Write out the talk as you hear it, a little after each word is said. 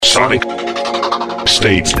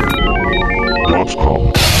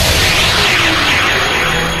SonicState.com.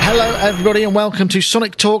 Hello, everybody, and welcome to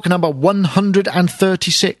Sonic Talk number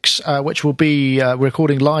 136, which will be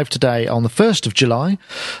recording live today on the 1st of July.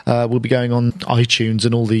 We'll be going on iTunes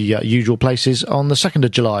and all the usual places on the 2nd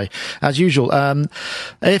of July, as usual.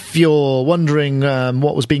 If you're wondering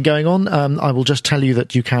what was been going on, I will just tell you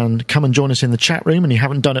that you can come and join us in the chat room, and you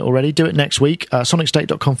haven't done it already, do it next week.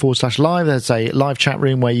 SonicState.com/live. There's a live chat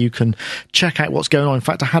room where you can check out what's going on. In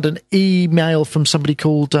fact, I had an email from somebody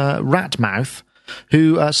called Ratmouth,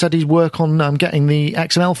 who said he'd work on getting the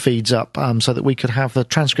XML feeds up so that we could have the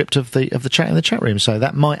transcript of the chat in the chat room. So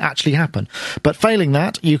that might actually happen. But failing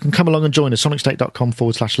that, you can come along and join us,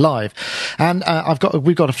 sonicstate.com/live. And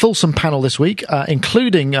we've got a fulsome panel this week,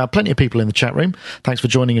 including plenty of people in the chat room. Thanks for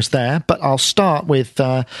joining us there. But I'll start with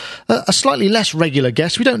a slightly less regular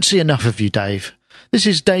guest. We don't see enough of you, Dave. This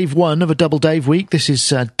is Dave 1 of a Double Dave week. This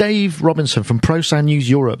is Dave Robinson from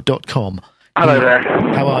ProSoundNewsEurope.com. Hello there.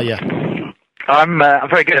 How are you? I'm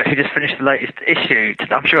very good. Actually, just finished the latest issue.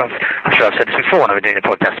 I'm sure I've said this before when I've been doing the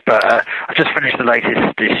podcast, but I just finished the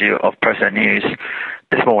latest issue of ProSound News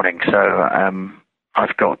this morning. So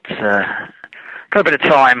I've got a bit of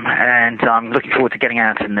time, and I'm looking forward to getting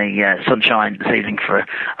out in the sunshine this evening for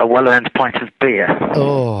a well-earned pint of beer.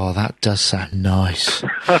 Oh, that does sound nice.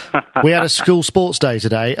 We had a school sports day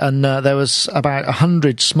today, and there was about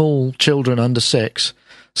 100 small children under 6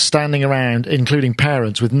 standing around, including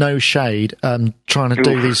parents, with no shade, trying to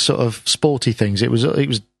do these sort of sporty things. It was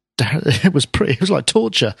like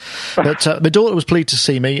torture. But my daughter was pleased to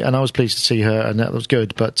see me, and I was pleased to see her, and that was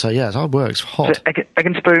good. But yeah, it's hard work. It's hot. So egg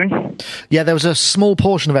and spoon? Yeah, there was a small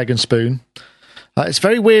portion of egg and spoon. It's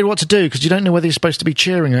very weird what to do, because you don't know whether you're supposed to be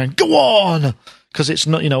cheering and going, go on! Because it's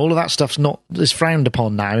not, all of that stuff's is frowned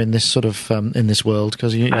upon now in this sort of in this world,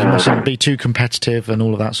 because you mustn't be too competitive and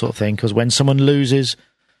all of that sort of thing. Because when someone loses,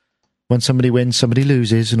 when somebody wins, somebody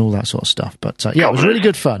loses, and all that sort of stuff. But yeah, it was really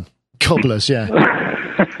good fun. Cobblers, yeah.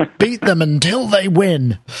 Beat them until they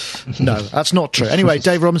win. No, that's not true. Anyway,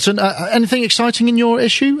 Dave Robinson, anything exciting in your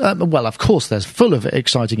issue? Well, of course, there's full of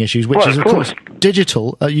exciting issues, which is, of course,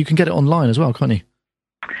 digital. You can get it online as well, can't you?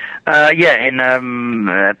 Yeah, in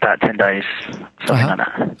about 10 days, something like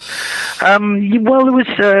that. Well, there was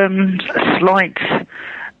a slight...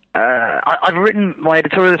 I've written my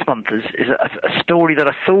editorial this month is a story that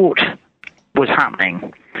I thought was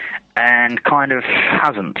happening and kind of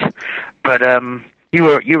hasn't. But you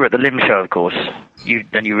were at the Lim show, of course. You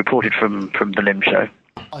reported from the Lim show.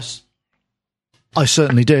 I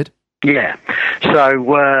certainly did. Yeah.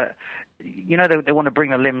 So they want to bring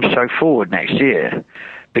the Lim show forward next year,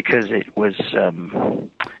 because it was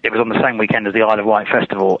on the same weekend as the Isle of Wight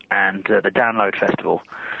Festival and the Download Festival.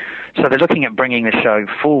 So they're looking at bringing the show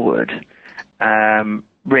forward.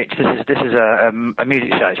 Rich, this is a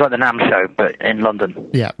music show. It's like the NAMM show, but in London.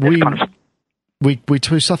 Yeah, I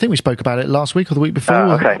think we spoke about it last week or the week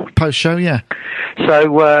before. Okay. Post show, yeah.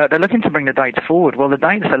 So they're looking to bring the dates forward. Well, the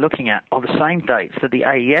dates they're looking at are the same dates that the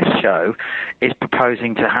AES show is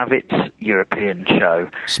proposing to have its European show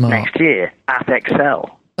next year at XL.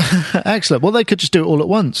 Excellent. Well, they could just do it all at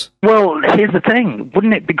once. Well, here's the thing.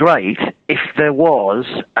 Wouldn't it be great if there was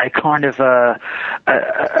a kind of well,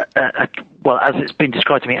 as it's been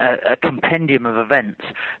described to me, a compendium of events,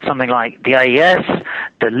 something like the AES,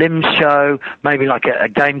 the LIM show, maybe like a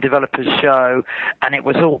game developers show, and it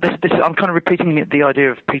was all this. I'm kind of repeating the idea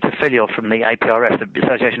of Peter Filiol from the APRS, the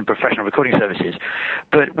Association of Professional Recording Services.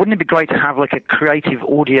 But wouldn't it be great to have like a creative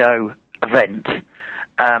audio event?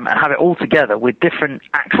 And have it all together with different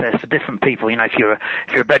access for different people. If you're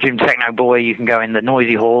a bedroom techno boy, you can go in the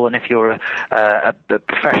noisy hall, and if you're a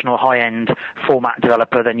professional high-end format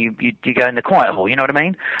developer, then you go in the quiet hall. You know what I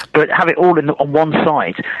mean? But have it all on one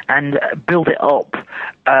site and build it up,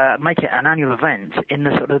 make it an annual event in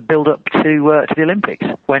the sort of build-up to the Olympics,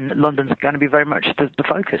 when London's going to be very much the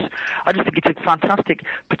focus. I just think it's a fantastic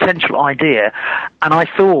potential idea, and I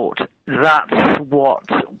thought that's what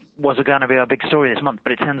was going to be our big story this month,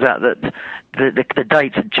 but it turns out that the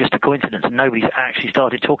dates are just a coincidence, and nobody's actually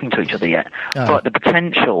started talking to each other yet. Oh. But the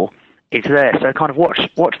potential is there, so kind of watch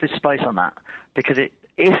this space on that, because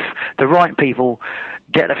if the right people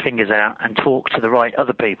get their fingers out and talk to the right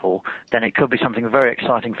other people, then it could be something very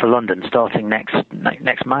exciting for London starting next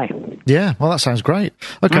May. Yeah, well, that sounds great.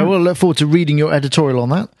 Okay, well, I look forward to reading your editorial on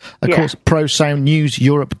that. Of course,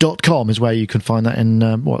 ProSoundNewsEurope.com is where you can find that in,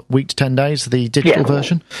 week to 10 days, the digital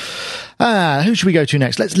version. Who should we go to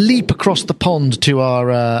next? Let's leap across the pond to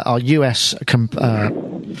our US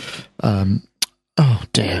Oh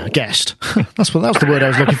dear, guest. That was the word I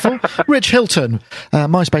was looking for. Rich Hilton,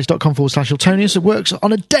 myspace.com/Hiltonius, who works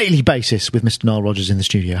on a daily basis with Mr. Nile Rodgers in the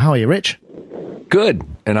studio. How are you, Rich? Good,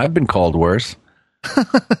 and I've been called worse.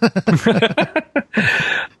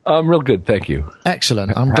 Real good, thank you.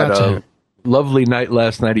 Excellent. I'm glad to hear. Lovely night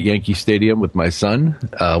last night at Yankee Stadium with my son,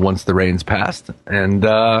 once the rains passed. And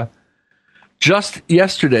just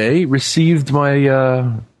yesterday received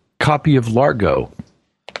my copy of Largo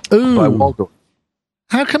by Waldorf.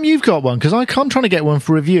 How come you've got one? Because I'm trying to get one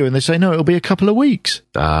for review, and they say, no, it'll be a couple of weeks.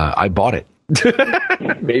 I bought it.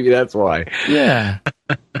 Maybe that's why. Yeah.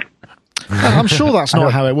 I'm sure that's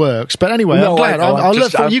not how it works. But anyway, no, I'm glad. I'll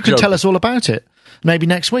look for you can tell us all about it. Maybe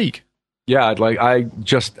next week. Yeah,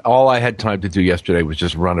 all I had time to do yesterday was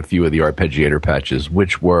just run a few of the arpeggiator patches,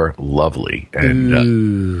 which were lovely. And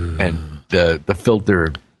the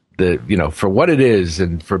filter, for what it is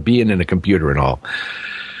and for being in a computer and all.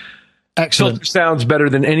 Excellent. Filter sounds better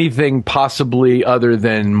than anything possibly other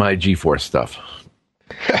than my GeForce stuff.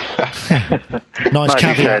 Nice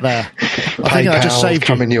caveat there. I think I just saved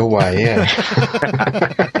coming your way, yeah.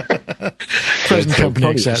 Present company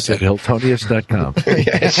accepted. Hiltonius.com.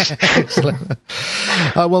 Yes. Excellent.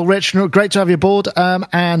 Well, Rich, great to have you aboard.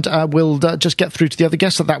 And we'll just get through to the other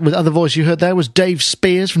guests. That other voice you heard there was Dave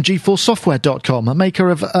Spears from GeForceSoftware.com, a maker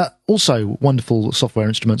of also wonderful software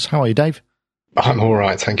instruments. How are you, Dave? I'm all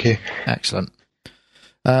right, thank you. Excellent.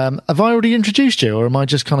 Have I already introduced you, or am I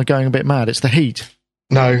just kind of going a bit mad? It's the heat.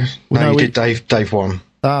 No, you did Dave 1.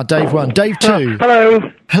 Dave 1. Dave 2.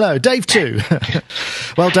 Hello, Dave 2.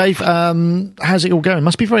 Well, Dave, how's it all going?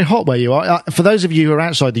 Must be very hot where you are. For those of you who are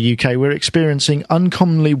outside the UK, we're experiencing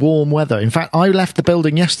uncommonly warm weather. In fact, I left the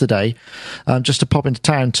building yesterday just to pop into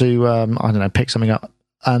town to, pick something up.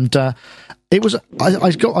 And it was,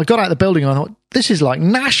 I got out of the building and I thought, this is like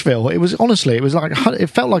Nashville. It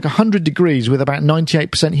felt like 100 degrees with about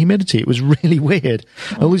 98% humidity. It was really weird.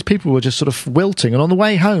 And all these people were just sort of wilting. And on the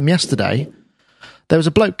way home yesterday, there was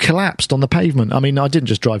a bloke collapsed on the pavement. I mean, I didn't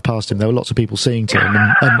just drive past him. There were lots of people seeing to him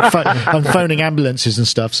and phoning ambulances and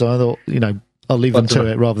stuff. So I thought, I'll leave them to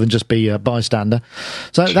it rather than just be a bystander.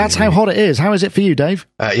 So that's how hot it is. How is it for you, Dave?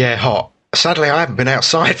 Yeah, hot. Sadly, I haven't been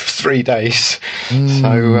outside for 3 days.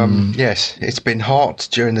 So, yes, it's been hot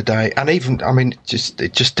during the day. And even, it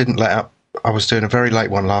just didn't let up. I was doing a very late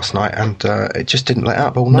one last night, and it just didn't let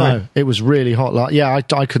up all night. No, it was really hot.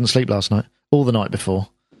 I couldn't sleep last night, or the night before.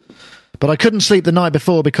 But I couldn't sleep the night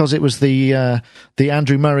before because it was the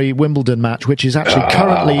Andrew Murray Wimbledon match, which is actually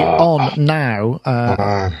currently on now.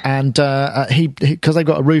 And because they've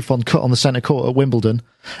got a roof cut on the centre court at Wimbledon,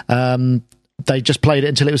 they just played it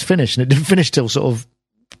until it was finished, and it didn't finish till sort of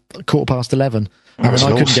 11:15. And then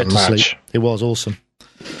I couldn't get to sleep. It was awesome.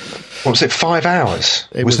 What was it, 5 hours?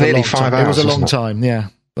 It was nearly 5 hours. It was a long time, yeah.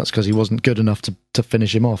 That's because he wasn't good enough to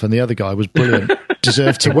finish him off, and the other guy was brilliant.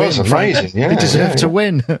 Deserved to win. It was amazing, yeah. He deserved to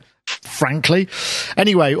win, frankly.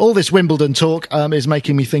 Anyway, all this Wimbledon talk is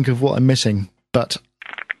making me think of what I'm missing, but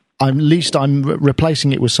I'm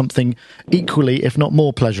replacing it with something equally, if not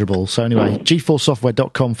more, pleasurable. So anyway,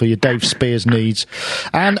 GeForceSoftware.com for your Dave Spears needs.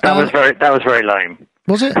 And that was very lame.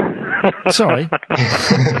 Was it? Sorry.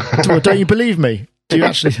 Don't you believe me? Do you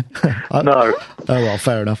actually? No. Oh well,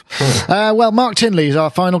 fair enough. Well, Mark Tinley is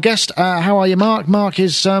our final guest. How are you, Mark? Mark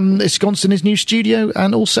is ensconced in his new studio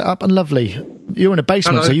and all set up and lovely. You're in a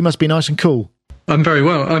basement, Hello. So you must be nice and cool. I'm very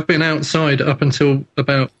well. I've been outside up until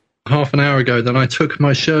about half an hour ago. Then I took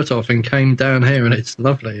my shirt off and came down here, and it's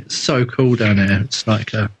lovely. It's so cool down here. It's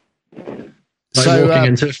like walking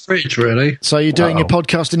into a fridge, really. So you're doing your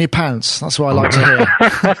podcast in your pants. That's what I like to hear.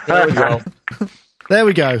 There we go. There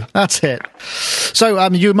we go. That's it. So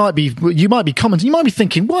you might be commenting. You might be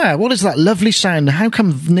thinking, "Wow, what is that lovely sound? How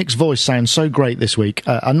come Nick's voice sounds so great this week?"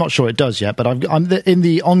 I'm not sure it does yet, but I'm in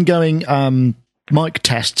the ongoing mic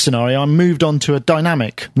test scenario. I'm moved on to a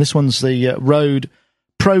dynamic. This one's the Rode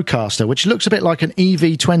Procaster, which looks a bit like an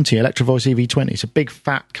EV20, Electro Voice EV20. It's a big,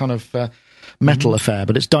 fat kind of metal affair,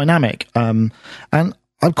 but it's dynamic. And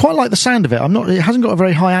I quite like the sound of it. It hasn't got a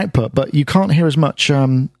very high output, but you can't hear as much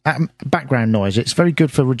background noise. It's very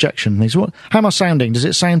good for rejection. How am I sounding? Does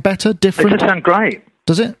it sound better? Different? It does sound great.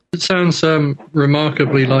 Does it? It sounds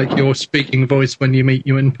remarkably like your speaking voice when you meet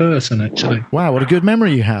you in person, actually. Wow, what a good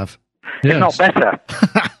memory you have. Yes. It's not better.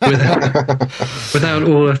 Without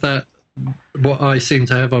all of that, what I seem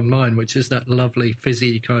to have on mine, which is that lovely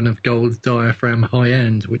fizzy kind of gold diaphragm high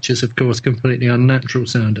end, which is of course completely unnatural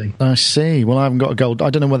sounding. I see. Well, I haven't got a gold. I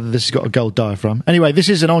don't know whether this has got a gold diaphragm. Anyway, this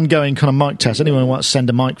is an ongoing kind of mic test. Anyone who wants to send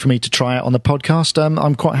a mic for me to try out on the podcast,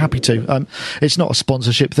 I'm quite happy to. It's not a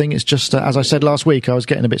sponsorship thing. It's just, as I said last week, I was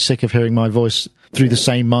getting a bit sick of hearing my voice through the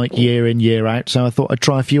same mic year in, year out. So I thought I'd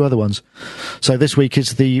try a few other ones. So this week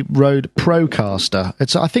is the Rode Procaster.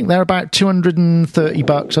 I think they're about $230,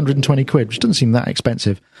 120 quid, which doesn't seem that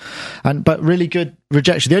expensive. But really good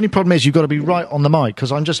rejection. The only problem is you've got to be right on the mic,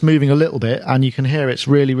 because I'm just moving a little bit and you can hear it's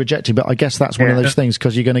really rejecting. But I guess that's one of those things,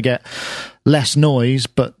 because you're going to get less noise,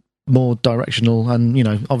 but more directional. And,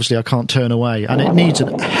 obviously I can't turn away. And it needs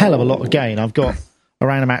a hell of a lot of gain. I've got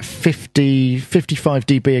around about 55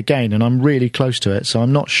 dB of gain, and I'm really close to it. So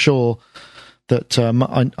I'm not sure that I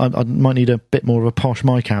might need a bit more of a posh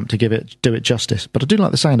mic amp to do it justice. But I do like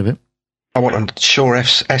the sound of it. I want a Shure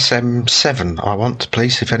SM7, I want,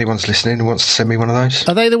 please, if anyone's listening and wants to send me one of those.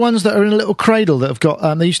 Are they the ones that are in a little cradle that have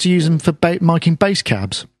got, they used to use them for miking bass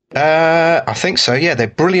cabs? I think so, yeah. They're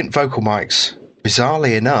brilliant vocal mics.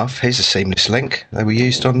 Bizarrely enough, here's a seamless link. They were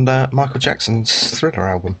used on Michael Jackson's Thriller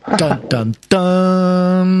album. Dun, dun,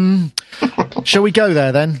 dun. Shall we go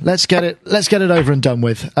there then? Let's get it over and done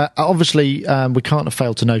with. Obviously, we can't have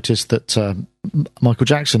failed to notice that Michael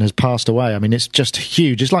Jackson has passed away. I mean, it's just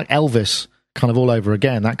huge. It's like Elvis kind of all over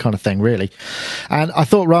again, that kind of thing, really. And I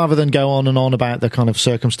thought, rather than go on and on about the kind of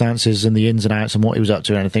circumstances and the ins and outs and what he was up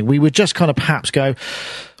to and anything, we would just kind of perhaps go,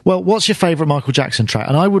 well, what's your favourite Michael Jackson track?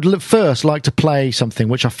 And I would first like to play something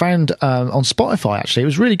which I found on Spotify, actually. It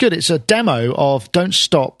was really good. It's a demo of Don't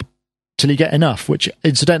Stop Till You Get Enough, which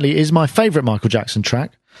incidentally is my favourite Michael Jackson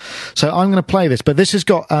track. So I'm going to play this, but this has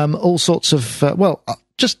got all sorts of,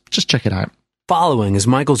 just check it out. Following is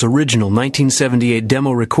Michael's original 1978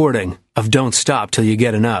 demo recording of Don't Stop Till You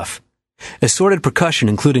Get Enough. Assorted percussion,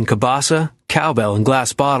 including cabasa, cowbell, and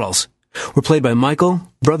glass bottles, were played by Michael,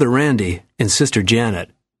 brother Randy, and sister Janet.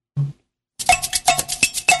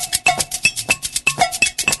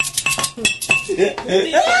 We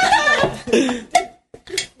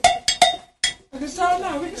can start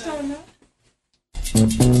now.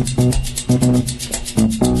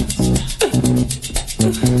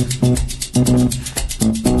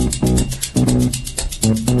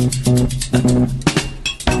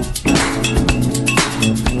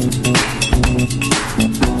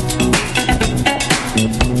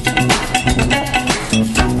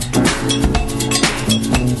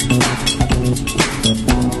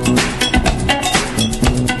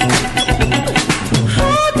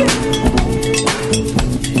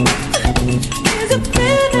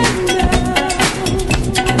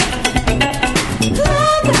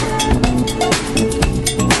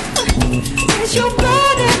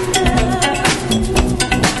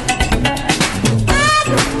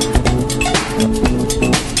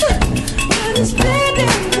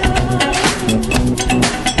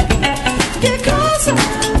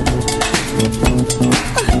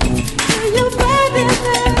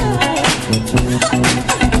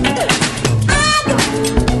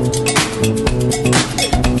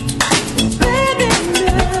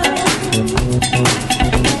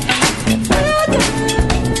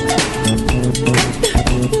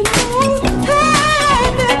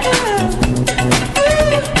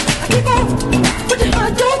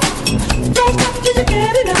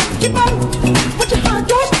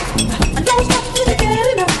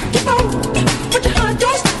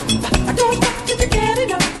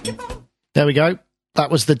 There we go. That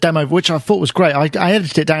was the demo, which I thought was great. I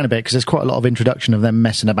edited it down a bit because there's quite a lot of introduction of them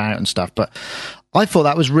messing about and stuff, but I thought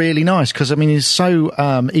that was really nice because, I mean, it's so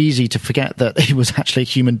easy to forget that he was actually a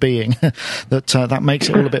human being that makes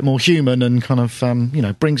it all a bit more human and kind of,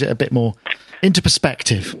 brings it a bit more into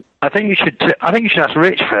perspective. I think you should ask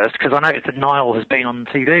Rich first, because I noticed that Niall has been on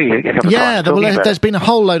TV a couple of times. There's been a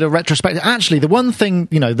whole load of retrospective. Actually, the one thing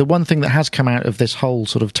that has come out of this whole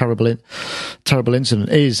sort of terrible incident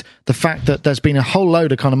is the fact that there's been a whole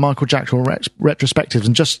load of kind of Michael Jackson retrospectives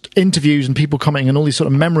and just interviews and people commenting and all these sort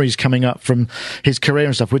of memories coming up from his career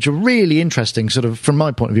and stuff, which are really interesting, sort of from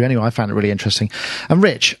my point of view anyway. I found it really interesting. And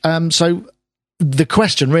Rich, so the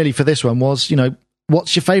question really for this one was,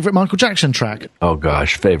 what's your favourite Michael Jackson track? Oh,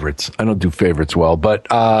 gosh, favorites. I don't do favorites well, but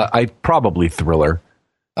I probably Thriller.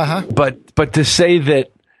 Uh-huh. But to say that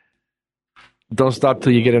Don't Stop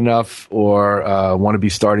Till You Get Enough or Want to Be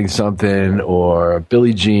Starting Something or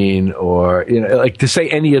Billie Jean or, like to say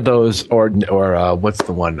any of those or what's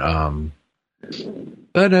the one?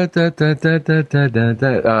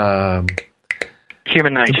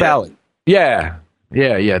 Human Nature. The Ballad. Yeah.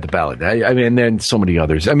 Yeah, the ballad. I mean, and then so many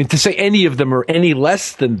others. I mean, to say any of them or any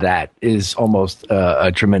less than that is almost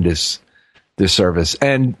a tremendous disservice.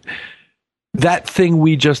 And that thing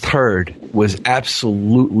we just heard was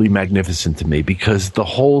absolutely magnificent to me because the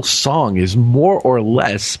whole song is more or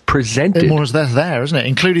less presented. More or less there, isn't it?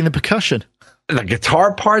 Including the percussion. The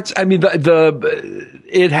guitar parts. I mean,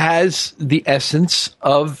 it has the essence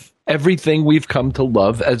of everything we've come to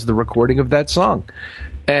love as the recording of that song.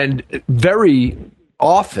 And very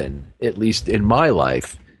often, at least in my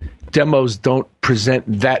life, demos don't present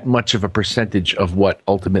that much of a percentage of what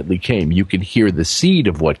ultimately came. You can hear the seed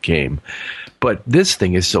of what came, but this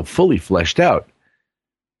thing is so fully fleshed out.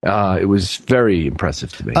 It was very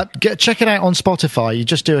impressive to me. Check it out on Spotify. You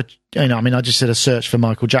just do I just did a search for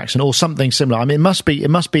Michael Jackson or something similar. I mean, it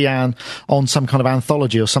must be on some kind of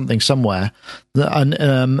anthology or something somewhere. And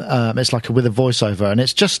it's like with a voiceover, and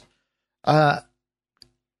it's just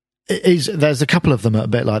there's a couple of them a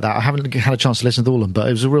bit like that. I haven't had a chance to listen to all of them, but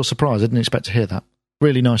it was a real surprise. I didn't expect to hear that.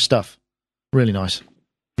 Really nice stuff. Really nice.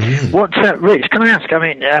 What, Rich, can I ask? I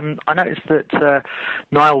mean, I noticed that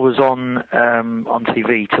Niall was on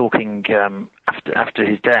TV talking after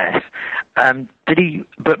his death. Did he?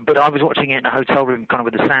 But I was watching it in a hotel room, kind of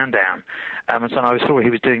with the sound down, and so I saw he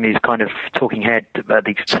was doing these kind of talking head,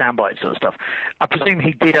 these sound bites sort of stuff. I presume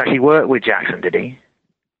he did actually work with Jackson, did he?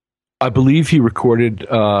 I believe he recorded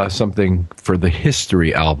something for the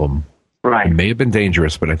History album. Right. It may have been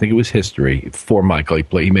Dangerous, but I think it was History for Michael.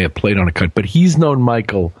 He may have played on a cut, but he's known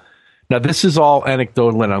Michael. Now, this is all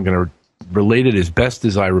anecdotal, and I'm going to relate it as best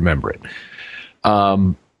as I remember it.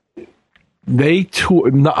 They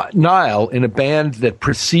toured, Niall, in a band that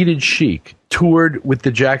preceded Chic, toured with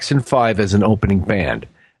the Jackson 5 as an opening band,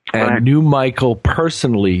 and knew Michael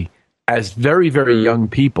personally as very, very young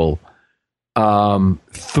people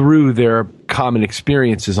through their common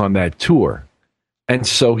experiences on that tour. And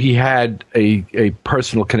so he had a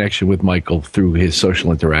personal connection with Michael through his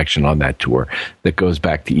social interaction on that tour that goes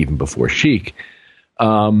back to even before Chic.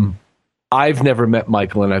 I've never met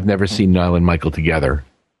Michael, and I've never seen Niall and Michael together.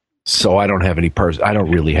 So I don't have I don't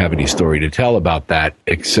really have any story to tell about that,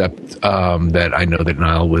 except that I know that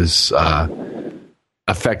Niall was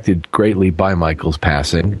affected greatly by Michael's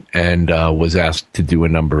passing and was asked to do a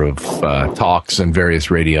number of talks on various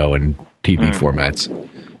radio and TV formats.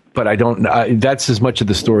 But I don't. That's as much of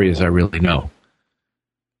the story as I really know.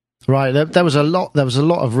 Right, there was a lot. There was a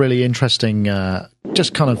lot of really interesting,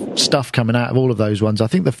 just kind of stuff coming out of all of those ones. I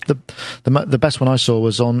think the best one I saw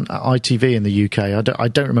was on ITV in the UK. I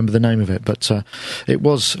don't remember the name of it, but it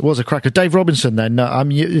was a cracker. Dave Robinson, then,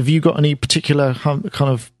 have you got any particular kind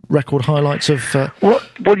of record highlights of? Well,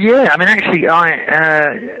 yeah. I mean, actually,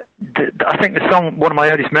 I think the song, one of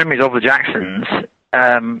my earliest memories of the Jacksons.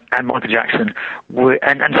 And Michael Jackson,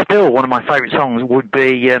 and still one of my favourite songs would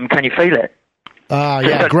be "Can You Feel It?"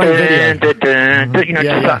 Yeah, great video.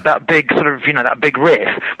 That big sort of, that big riff,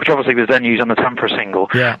 which obviously was then used on the Tampa single.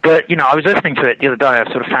 Yeah. But, I was listening to it the other day. I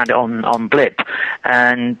sort of found it on Blip,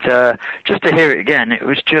 and just to hear it again, it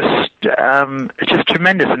was just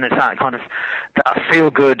tremendous. And it's that kind of that feel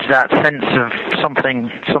good, that sense of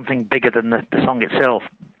something bigger than the song itself.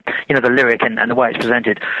 The lyric and the way it's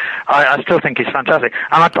presented, I still think is fantastic.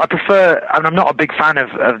 And I prefer. I mean, I'm not a big fan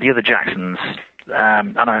of the other Jacksons.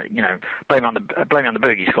 And Blame on the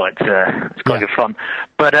Boogie is quite good fun.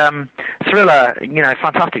 But Thriller,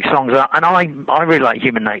 fantastic songs, and I really like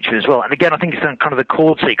Human Nature as well. And again, I think it's kind of the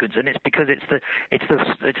chord sequence, and it's because it's the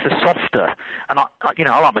softer. And I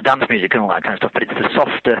like my dance music and all that kind of stuff, but it's the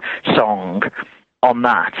softer song on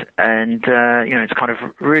that, and it's kind of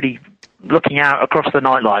really looking out across the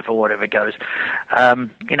nightlife or whatever it goes.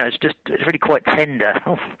 It's really quite tender.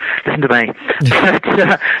 Oh, listen to me.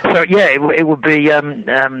 So yeah, it would be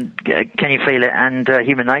Can You Feel It and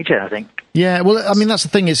Human Nature, I think. Yeah, well, I mean, that's the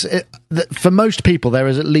thing is, for most people, there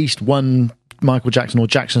is at least one Michael Jackson or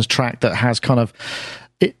Jackson's track that has kind of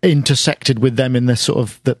intersected with them in the sort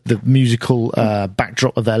of the musical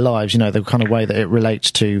backdrop of their lives, the kind of way that it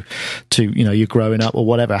relates to you growing up or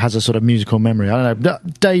whatever, has a sort of musical memory. I don't know.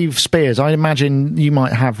 Dave Spears, I imagine you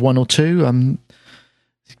might have one or two,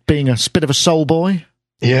 being a bit of a soul boy.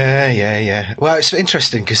 Yeah. Well, it's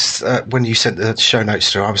interesting because when you sent the show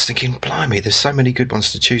notes through, I was thinking, blimey, there's so many good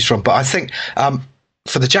ones to choose from. But I think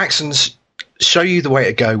for the Jacksons, Show You the Way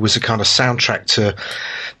to Go was a kind of soundtrack to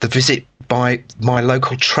the visit by my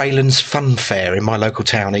local Traylands Fun Fair in my local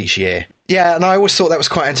town each year. Yeah, and I always thought that was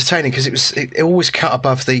quite entertaining because it always cut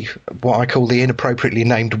above what I call the inappropriately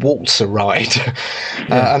named waltzer ride.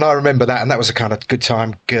 And I remember that, and that was a kind of good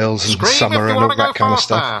time, girls and summer and all that kind of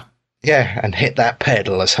stuff. Yeah, and hit that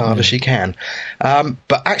pedal as hard as you can.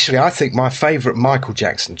 But actually, I think my favourite Michael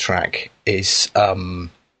Jackson track is...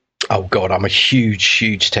 oh, God, I'm a huge,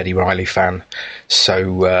 huge Teddy Riley fan.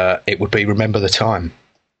 So it would be Remember the Time.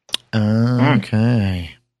 Okay.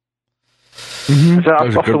 Mm-hmm. Is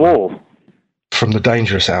that Off the Wall? From the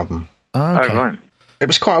Dangerous album. Okay. Oh, right. It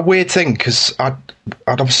was quite a weird thing because I'd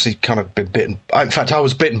obviously kind of been bitten. In fact, I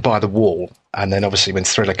was bitten by The Wall. And then obviously when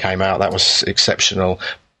Thriller came out, that was exceptional.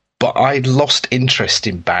 but I lost interest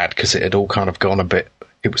in Bad because it had all kind of gone a bit.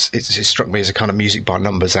 It struck me as a kind of music by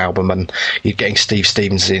numbers album, and you're getting Steve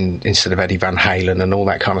Stevens in instead of Eddie Van Halen and all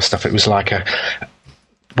that kind of stuff. It was like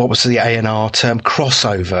what was the A&R term?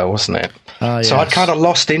 Crossover, wasn't it? Yes. So I'd kind of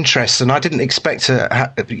lost interest, and I didn't expect to,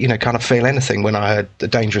 kind of feel anything when I heard the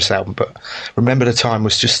Dangerous album. But Remember the Time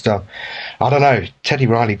was just, I don't know. Teddy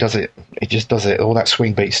Riley does it. He just does it. All that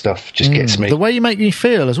swing beat stuff just gets me. The Way You Make Me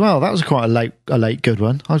Feel as well. That was quite a late good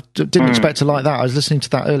one. I didn't expect to like that. I was listening to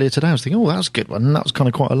that earlier today. I was thinking, that was a good one. And that was kind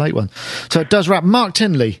of quite a late one. So it does wrap. Mark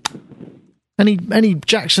Tinley. Any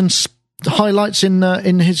Jackson highlights in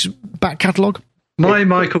his back catalogue? My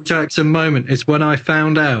Michael Jackson moment is when I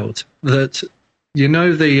found out that,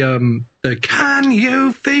 the Can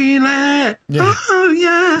You Feel It? Yeah. Oh,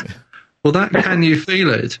 yeah. Well, that Can You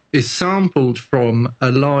Feel It is sampled from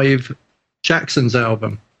a live Jackson's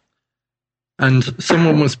album. And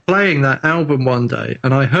someone was playing that album one day,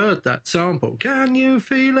 and I heard that sample, Can You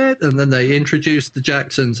Feel It? And then they introduced the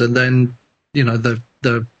Jacksons, and then, the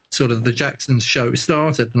sort of the Jacksons show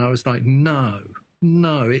started, and I was like, no,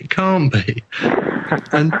 it can't be.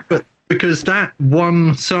 But because that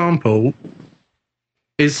one sample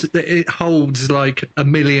it holds like a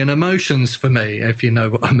million emotions for me, if you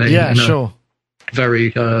know what I mean. Yeah, sure.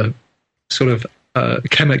 Very sort of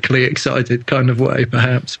chemically excited kind of way,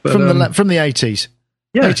 perhaps. But, from the 80s,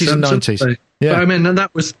 yes, 80s and 90s. Yeah, but, I mean, and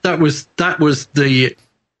that was the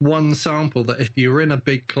one sample that if you were in a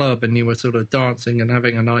big club and you were sort of dancing and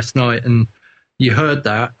having a nice night and you heard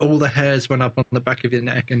that, all the hairs went up on the back of your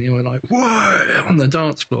neck and you were like, whoa, on the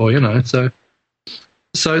dance floor,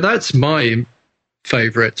 So that's my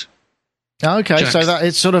favourite. Okay, Jackson. So that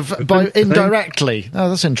it's sort of indirectly. Oh,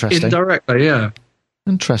 that's interesting. Indirectly, yeah.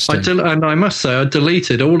 Interesting. And I must say, I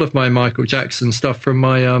deleted all of my Michael Jackson stuff from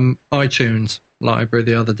my iTunes library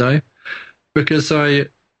the other day because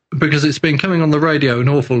it's been coming on the radio an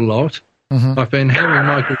awful lot. Mm-hmm. I've been hearing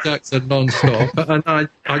Michael Jackson non-stop, and I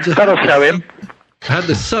just that'll show him. Had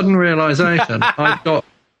this sudden realization. I've got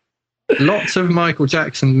lots of Michael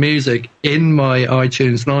Jackson music in my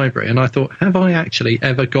iTunes library, and I thought, have I actually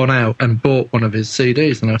ever gone out and bought one of his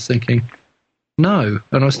CDs? And I was thinking, no.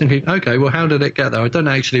 And I was thinking, okay, well, how did it get there? I don't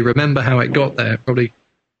actually remember how it got there. It probably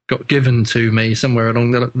got given to me somewhere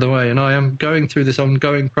along the way, and I am going through this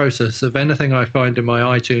ongoing process of anything I find in my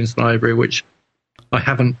iTunes library which I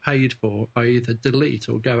haven't paid for, I either delete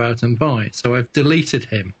or go out and buy. So I've deleted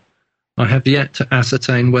him. I have yet to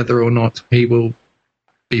ascertain whether or not he will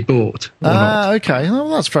be bought or not. Okay. Well,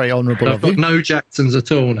 that's very honourable I've of you. got no Jacksons at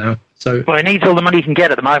all now. So he needs all the money he can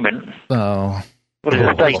get at the moment. Oh. What his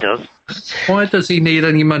estate does. Why does he need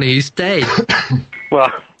any money? He's dead.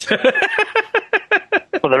 Well,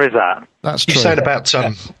 there is that. That's true. You said about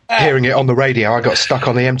hearing it on the radio. I got stuck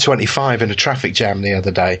on the M25 in a traffic jam the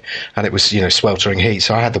other day, and it was, sweltering heat.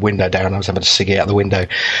 So I had the window down. I was having a ciggy out the window,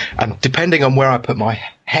 and depending on where I put my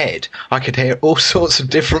head, I could hear all sorts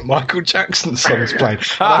of different Michael Jackson songs playing. And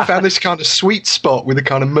I found this kind of sweet spot with a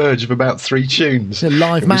kind of merge of about 3 tunes. A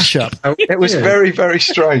live mashup. It was very, very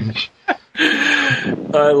strange.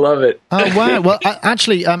 I love it. Oh wow! Well,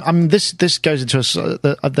 actually, this goes into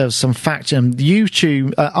there's some fact.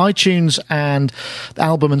 YouTube, iTunes, and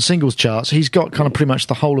album and singles charts. He's got kind of pretty much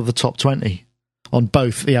the whole of the top 20 on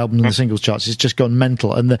both the album and the singles charts. It's just gone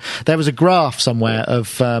mental. And there was a graph somewhere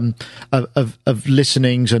of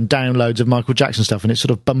listenings and downloads of Michael Jackson stuff, and it's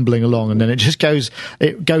sort of bumbling along, and then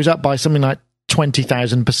it goes up by something like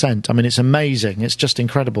 20,000%. I mean, it's amazing. It's just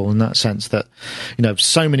incredible in that sense that,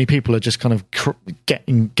 so many people are just kind of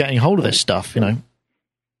getting hold of this stuff,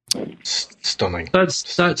 Stunning.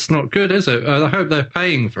 That's not good, is it? I hope they're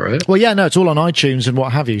paying for it. Well, yeah, no, it's all on iTunes and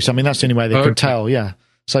what have you. So, I mean, that's the only way they can tell, yeah.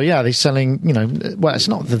 So, yeah, they're selling, well, it's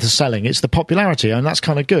not the selling, it's the popularity, and that's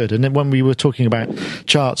kind of good. And then when we were talking about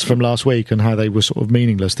charts from last week and how they were sort of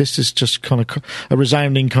meaningless, this is just kind of a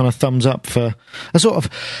resounding kind of thumbs up for a sort of,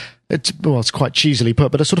 it's quite cheesily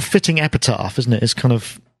put, but a sort of fitting epitaph, isn't it? It's kind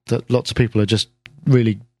of that lots of people are just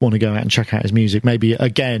really want to go out and check out his music, maybe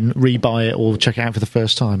again rebuy it or check it out for the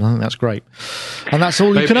first time. I think that's great, and that's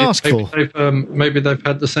all you can ask for. Maybe they've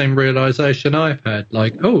had the same realization I've had,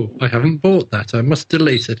 like, oh, I haven't bought that, I must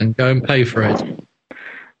delete it and go and pay for it.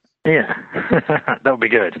 Yeah, that would be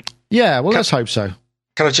good. Yeah, well, let's hope so.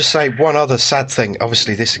 Can I just say one other sad thing?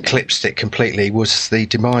 Obviously, this eclipsed it completely. Was the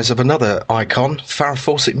demise of another icon, Farrah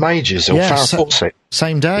Fawcett Majors, or Farrah Fawcett.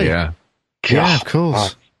 Same day. Yeah. Yeah, of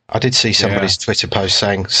course. I did see somebody's Twitter post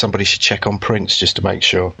saying somebody should check on Prince just to make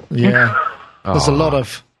sure. Yeah. There's a lot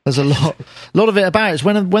of it about. It's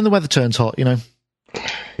when the weather turns hot,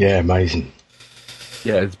 Yeah, amazing.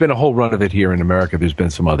 Yeah, it's been a whole run of it here in America. There's been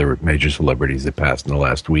some other major celebrities that passed in the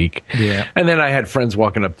last week. Yeah. And then I had friends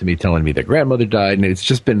walking up to me telling me their grandmother died, and it's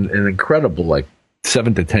just been an incredible,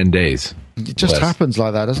 7 to 10 days. It just happens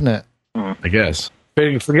like that, doesn't it? I guess.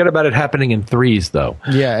 Forget about it happening in threes, though.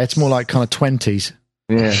 Yeah, it's more like kind of 20s.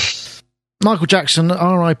 Yeah. Michael Jackson,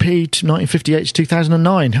 R.I.P. 1958 to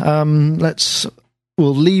 2009.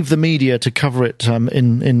 We'll leave the media to cover it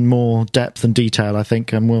in more depth and detail, I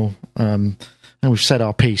think, and we've said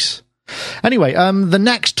our piece. Anyway, the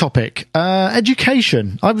next topic,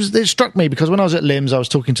 education. It struck me because when I was at LIMS, I was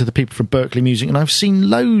talking to the people from Berkeley Music, and I've seen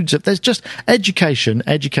there's just education.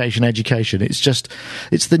 It's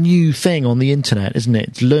the new thing on the internet, isn't it?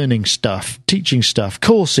 It's learning stuff, teaching stuff,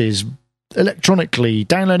 courses, electronically,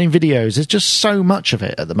 downloading videos. There's just so much of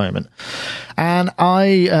it at the moment. And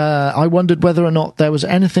I wondered whether or not there was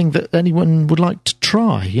anything that anyone would like to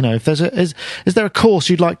try. If is there a course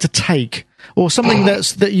you'd like to take, or something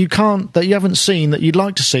that you haven't seen that you'd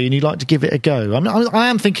like to see and you'd like to give it a go? I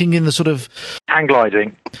am thinking in the sort of hang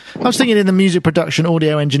gliding. I was thinking in the music production,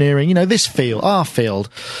 audio engineering, this field, our field.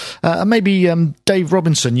 Maybe Dave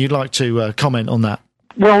Robinson, you'd like to comment on that?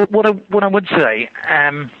 Well, what I would say,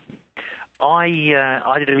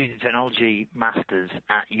 I did a music technology masters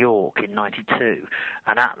at York in '92,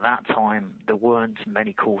 and at that time there weren't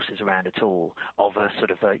many courses around at all of a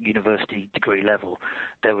sort of a university degree level.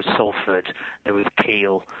 There was Salford, there was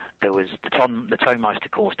Keele, there was the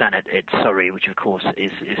Tonmeister course down at Surrey, which of course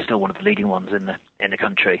is still one of the leading ones in the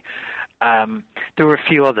country. There were a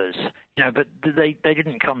few others, but they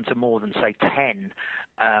didn't come to more than say 10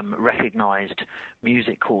 recognised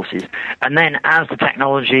music courses. And then as the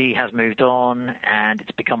technology has moved on and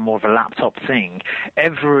it's become more of a laptop thing,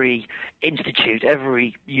 every institute,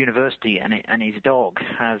 every university and his dog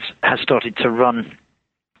has started to run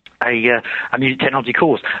a music technology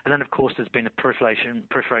course. And then, of course, there's been a proliferation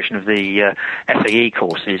of the SAE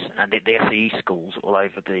courses and the SAE schools all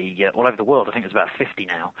over the world. I think there's about 50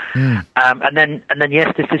 now. And then,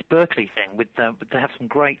 yes, there's this Berkeley thing with they have some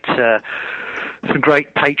great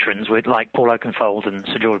patrons with like Paul Oakenfold and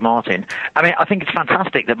Sir George Martin. I think it's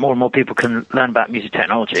fantastic that more and more people can learn about music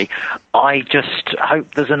technology. I just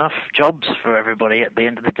hope there's enough jobs for everybody at the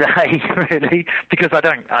end of the day, really, because I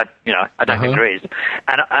don't think there is.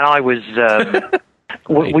 And I was,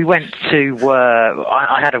 we went to,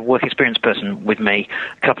 I had a work experience person with me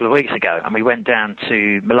a couple of weeks ago, and we went down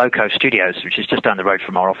to Moloko Studios, which is just down the road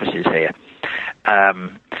from our offices here.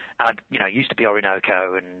 Used to be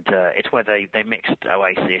Orinoco, and it's where they mixed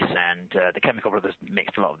Oasis, and the Chemical Brothers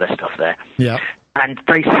mixed a lot of their stuff there. Yeah. And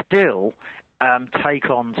they still take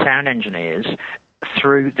on sound engineers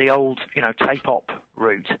through the old, tape-op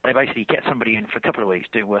route. They basically get somebody in for a couple of weeks,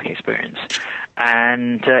 do work experience.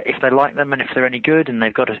 And if they like them and if they're any good and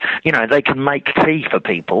they've got they can make tea for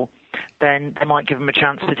people, then they might give them a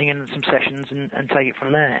chance sitting in some sessions and take it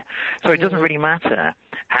from there. So it doesn't really matter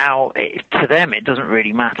to them, it doesn't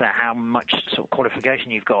really matter how much sort of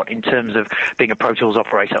qualification you've got in terms of being a Pro Tools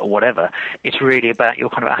operator or whatever. It's really about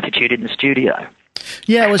your kind of attitude in the studio.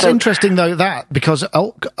 Yeah, it was interesting though because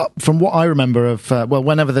from what I remember of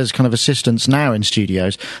whenever there's kind of assistants now in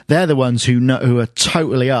studios, they're the ones who are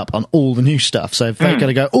totally up on all the new stuff. So if they're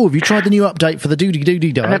going to go, have you tried the new update for the doody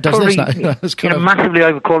it does probably, this? Massively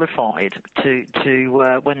overqualified to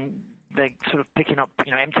when they're sort of picking up,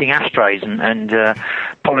 emptying ashtrays and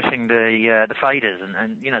polishing the faders,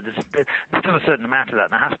 and there's still a certain amount of that.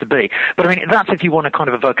 There has to be. But that's if you want a kind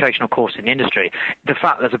of a vocational course in the industry. The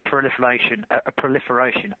fact there's a proliferation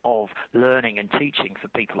of learning and teaching for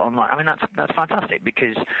people online. That's fantastic,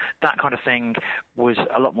 because that kind of thing was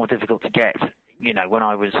a lot more difficult to get. When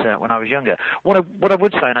I was younger. What I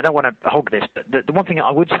would say, and I don't want to hog this, but the one thing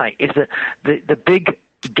I would say is that the big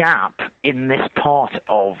gap in this part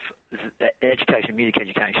of education, music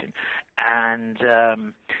education, and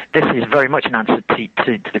this is very much an answer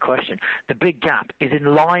to the question. The big gap is in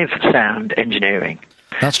live sound engineering.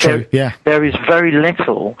 That's true, yeah. There is very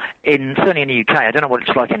little, certainly in the UK, I don't know what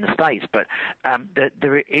it's like in the States, but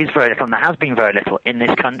there is very little, and there has been very little in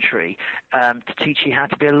this country to teach you how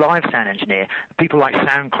to be a live sound engineer. People like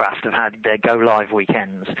Soundcraft have had their Go Live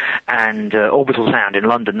weekends, and Orbital Sound in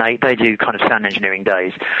London, they do kind of sound engineering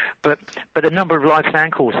days. But the number of live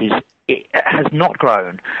sound courses, it has not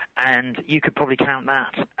grown, and you could probably count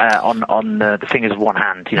that on the fingers of one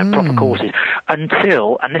hand. Proper courses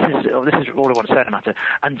until, and this is all I want to say on the matter.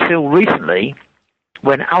 Until recently,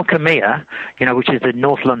 when Alchemia, which is the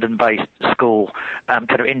North London-based school,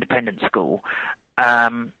 kind of independent school,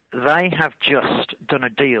 they have just done a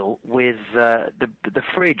deal with the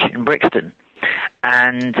Fridge in Brixton.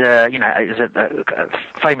 and it was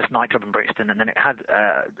a famous nightclub in Brixton, and then it had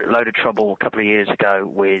a load of trouble a couple of years ago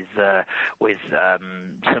with some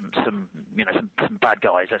bad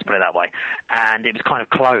guys, let's put it that way, and it was kind of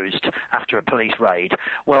closed after a police raid.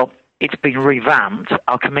 Well, it's been revamped.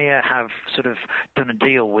 Alchemia have sort of done a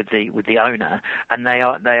deal with the owner, and they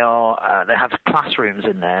have classrooms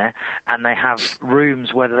in there, and they have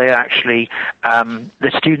rooms where they actually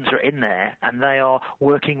the students are in there, and they are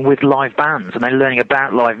working with live bands, and they're learning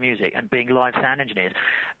about live music and being live sound engineers.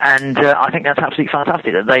 And I think that's absolutely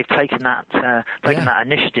fantastic that they've taken that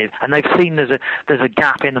initiative, and they've seen there's a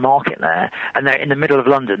gap in the market there, and they're in the middle of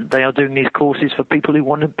London. They are doing these courses for people who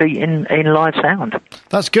want to be in live sound.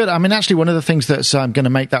 That's good. I mean, actually, one of the things that's going to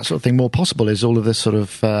make that sort of thing more possible is all of this sort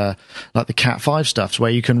of like the Cat 5 stuff, where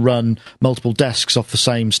you can run multiple desks off the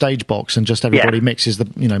same stage box, and just everybody mixes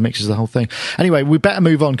the whole thing. Anyway, we better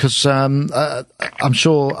move on, because I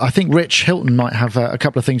think Rich Hilton might have a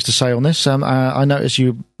couple of things to say on this. I noticed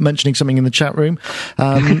you mentioning something in the chat room.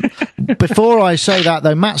 Before I say that,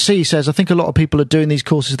 though, Matt C says, I think a lot of people are doing these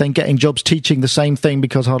courses, then getting jobs teaching the same thing,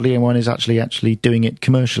 because hardly anyone is actually doing it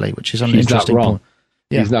commercially, which is an interesting point.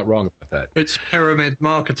 Yeah. He's not wrong about that. It's pyramid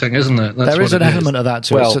marketing, isn't it? There is an element of that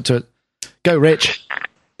to it. Go, Rich.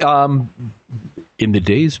 In the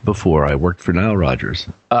days before I worked for Nile Rodgers,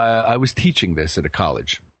 I was teaching this at a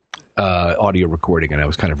college, audio recording, and I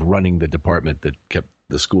was kind of running the department that kept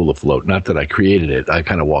the school afloat. Not that I created it. I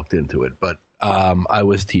kind of walked into it, but I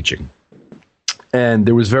was teaching. And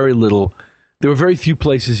there were very few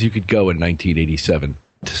places you could go in 1987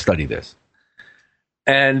 to study this.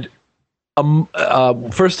 And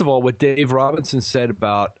first of all, what Dave Robinson said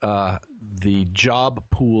about the job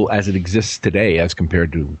pool as it exists today, as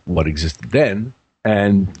compared to what existed then,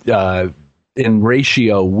 and in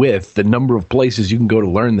ratio with the number of places you can go to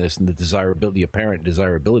learn this and the apparent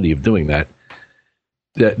desirability of doing that,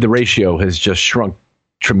 the ratio has just shrunk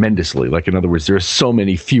tremendously. Like, in other words, there are so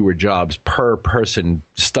many fewer jobs per person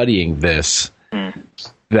studying this.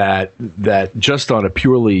 That just on a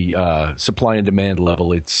purely supply and demand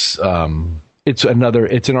level, it's an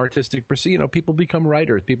artistic pursuit. People become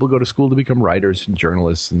writers. People go to school to become writers and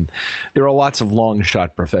journalists, and there are lots of long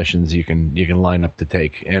shot professions you can line up to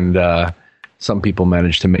take. And some people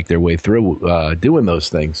manage to make their way through doing those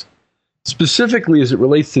things. Specifically, as it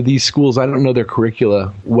relates to these schools, I don't know their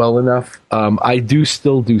curricula well enough. I do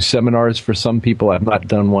still do seminars for some people. I've not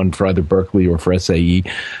done one for either Berkeley or for SAE.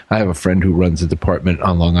 I have a friend who runs a department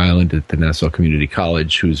on Long Island at the Nassau Community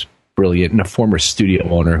College who's brilliant, and a former studio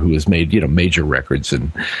owner who has made major records.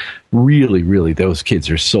 And really, really, those kids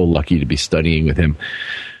are so lucky to be studying with him.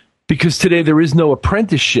 Because today there is no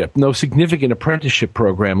apprenticeship, no significant apprenticeship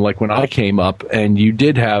program like when I came up, and you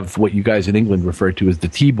did have what you guys in England refer to as the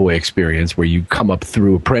T-boy experience, where you come up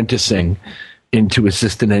through apprenticing into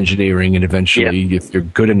assistant engineering, and eventually, if you're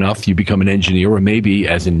good enough, you become an engineer, or maybe,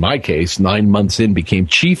 as in my case, 9 months in, became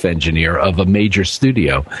chief engineer of a major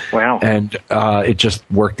studio. Wow. And it just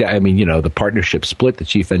worked out. I mean, the partnership split. The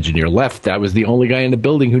chief engineer left. I was the only guy in the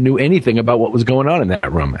building who knew anything about what was going on in that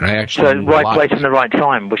room. And I actually right place in the right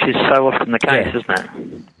time, which is so often the case, isn't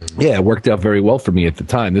it? Yeah, it worked out very well for me at the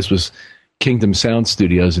time. This was Kingdom Sound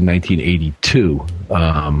Studios in 1982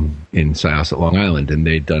 in Syosset, Long Island, and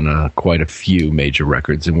they'd done quite a few major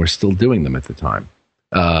records, and we're still doing them at the time.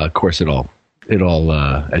 Of course, it all,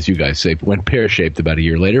 as you guys say, went pear-shaped about a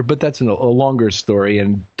year later, but that's a longer story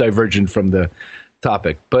and divergent from the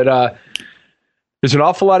topic. But there's an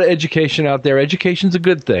awful lot of education out there. Education's a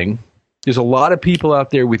good thing. There's a lot of people out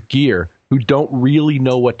there with gear who don't really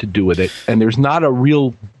know what to do with it, and there's not a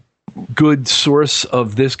real good source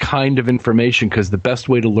of this kind of information, because the best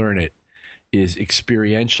way to learn it is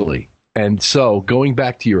experientially. And so, going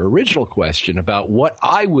back to your original question about what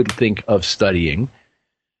I would think of studying,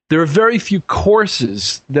 there are very few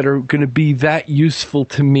courses that are going to be that useful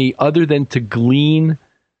to me, other than to glean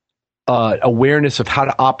awareness of how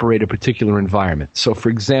to operate a particular environment. So, for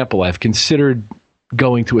example, I've considered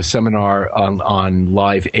going to a seminar on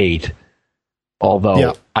Live 8,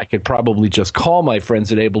 although I could probably just call my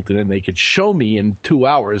friends at Ableton and they could show me in 2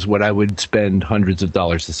 hours what I would spend hundreds of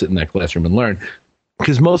dollars to sit in that classroom and learn.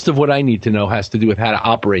 Because most of what I need to know has to do with how to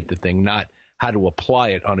operate the thing, not how to apply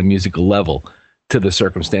it on a musical level to the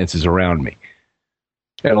circumstances around me.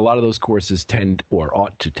 And a lot of those courses tend, or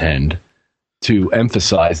ought to tend, to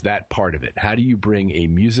emphasize that part of it. How do you bring a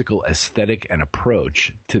musical aesthetic and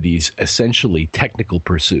approach to these essentially technical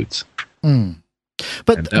pursuits?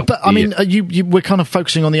 But I mean, we're kind of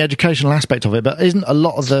focusing on the educational aspect of it, but isn't a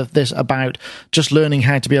lot of this about just learning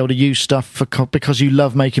how to be able to use stuff because you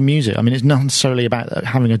love making music? I mean, it's not necessarily about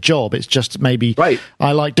having a job. It's just maybe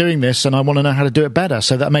I like doing this and I want to know how to do it better,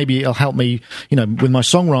 so that maybe it'll help me, with my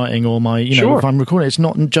songwriting or my, if I'm recording. It's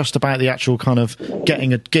not just about the actual kind of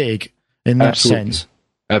getting a gig in that sense.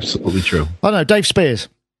 Absolutely true. I don't know, Dave Spears.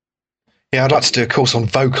 Yeah, I'd like to do a course on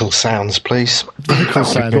vocal sounds, please. Vocal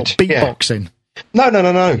sounds, what, beatboxing? No.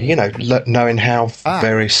 Knowing how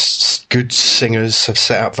various good singers have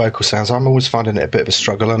set up vocal sounds. I'm always finding it a bit of a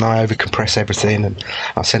struggle, and I overcompress everything, and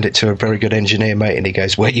I send it to a very good engineer mate, and he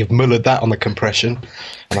goes, "Well, you've mullered that on the compression."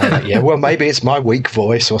 And I'm like, "Yeah, well, maybe it's my weak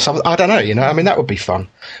voice or something. I don't know. I mean, that would be fun."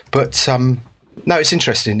 But no, it's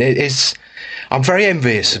interesting. It is. I'm very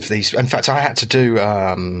envious of these. In fact, I had to do.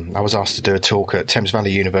 I was asked to do a talk at Thames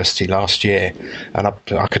Valley University last year, and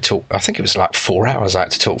I could talk. I think it was like 4 hours I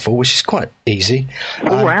had to talk for, which is quite easy.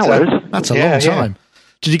 4 hours? That's a long time.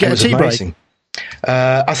 Did you get a tea break?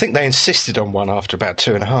 I think they insisted on one after about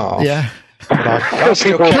 2.5. Yeah. But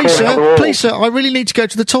please, sir, I really need to go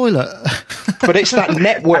to the toilet. But it's that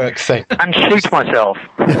network thing. And shoot myself.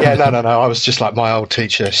 Yeah, no. I was just like my old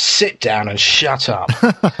teacher. Sit down and shut up.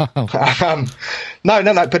 No.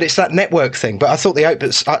 But it's that network thing. But I thought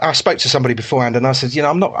I spoke to somebody beforehand, and I said,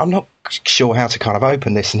 I'm not sure how to kind of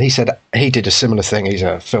open this. And he said he did a similar thing. He's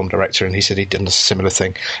a film director, and he said he'd done a similar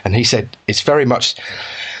thing. And he said it's very much.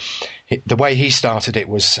 The way he started it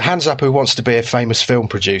was hands up who wants to be a famous film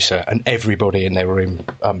producer, and everybody in their room,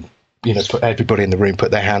 everybody in the room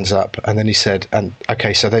put their hands up, and then he said,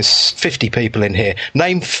 okay, so there's 50 people in here.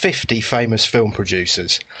 Name 50 famous film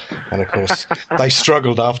producers, and of course they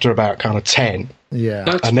struggled after about kind of 10.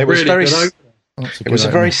 Yeah, and it was really it was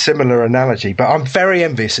a very similar analogy. But I'm very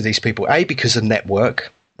envious of these people. Because of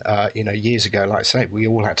network. Years ago, like I say, we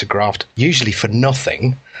all had to graft, usually for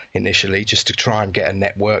nothing initially, just to try and get a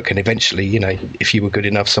network, and eventually, if you were good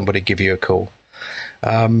enough, somebody would give you a call.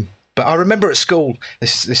 But I remember at school,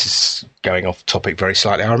 this is going off topic very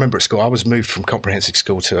slightly. I remember at school, I was moved from comprehensive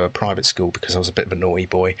school to a private school because I was a bit of a naughty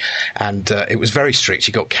boy, and it was very strict.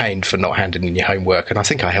 You got caned for not handing in your homework, and I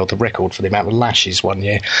think I held the record for the amount of lashes one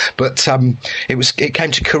year. But it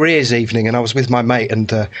came to careers evening, and I was with my mate,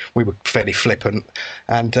 and we were fairly flippant,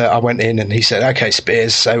 and I went in, and he said, "Okay,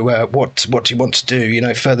 Spears, so what do you want to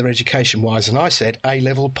do, further education-wise?" And I said,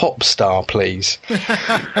 A-level pop star, please.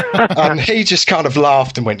 And he just kind of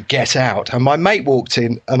laughed and went, "Get out." And my mate walked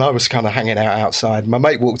in, and I was kind of hanging out outside. My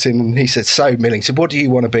mate walked in, and he said, "So, Milling, so what do you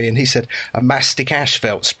want to be?" And he said, "A mastic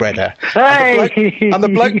asphalt spreader." Hey! And the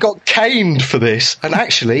bloke got caned for this, and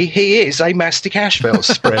actually he is a mastic asphalt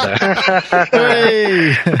spreader.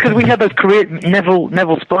 Because we had those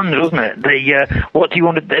Neville Sponge, wasn't it? What do you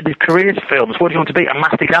want to the careers films? What do you want to be? A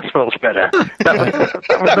mastic asphalt spreader. That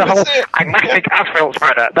was the whole a mastic asphalt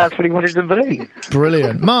spreader. That's what he wanted to be.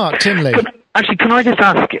 Brilliant, Mark Tinley. Actually, can I just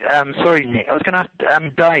ask, sorry, Nick, I was going to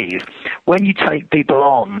ask Dave, when you take people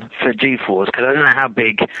on for G-Force, because I don't know how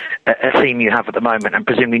big a team you have at the moment, and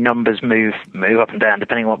presumably numbers move up and down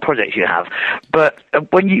depending on what projects you have, but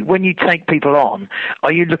when you take people on,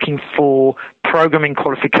 are you looking for programming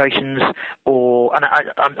qualifications, and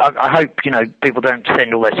I hope, people don't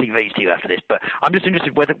send all their CVs to you after this, but I'm just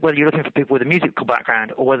interested whether you're looking for people with a musical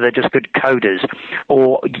background or whether they're just good coders,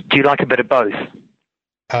 or do you like a bit of both?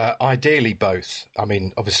 Ideally both. I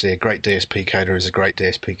mean, obviously a great DSP coder is a great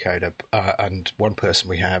DSP coder, and one person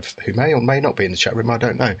we have who may or may not be in the chat room, I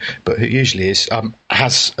don't know, but who usually is,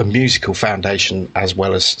 has a musical foundation as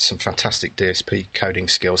well as some fantastic DSP coding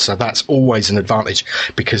skills. So that's always an advantage,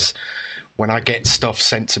 because when I get stuff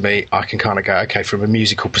sent to me, I can kind of go, okay, from a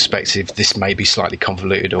musical perspective, this may be slightly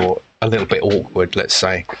convoluted or a little bit awkward, let's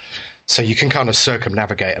say. So you can kind of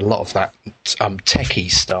circumnavigate a lot of that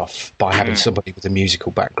techie stuff by having somebody with a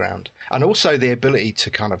musical background, and also the ability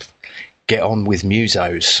to kind of get on with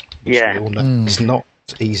musos. Yeah, it's not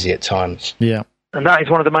easy at times. Yeah. And that is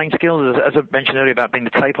one of the main skills, as I mentioned earlier, about being the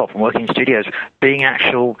tape-off and working in studios. Being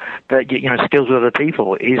skills with other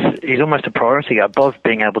people is almost a priority above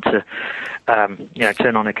being able to,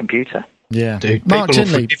 turn on a computer. Yeah, dude, Mark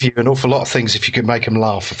Tinley will forgive you an awful lot of things if you can make them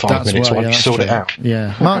laugh for 5 minutes while you sort it out.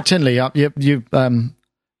 Yeah, Mark Tinley,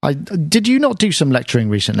 did you not do some lecturing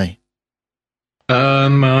recently?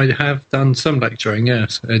 I have done some lecturing,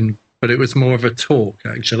 yes, but it was more of a talk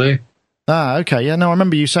actually. Ah, okay, yeah. No, I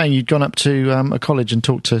remember you saying you'd gone up to a college and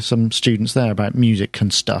talked to some students there about music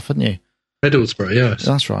and stuff, hadn't you? Middlesbrough, yes.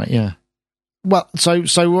 That's right, yeah. Well, so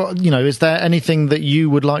is there anything that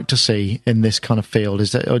you would like to see in this kind of field?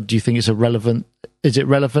 Or do you think it's relevant? Is it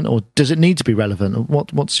relevant, or does it need to be relevant?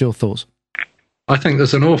 What's your thoughts? I think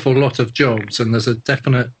there's an awful lot of jobs, and there's a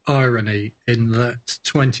definite irony in that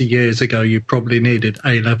 20 years ago you probably needed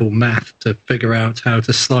A-level math to figure out how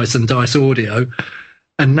to slice and dice audio,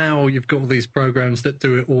 and now you've got all these programs that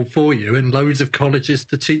do it all for you, and loads of colleges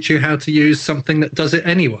to teach you how to use something that does it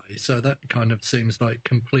anyway. So that kind of seems like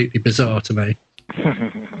completely bizarre to me.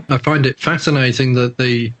 I find it fascinating that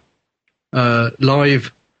the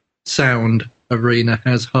live sound arena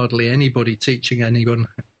has hardly anybody teaching anyone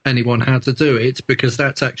how to do it, because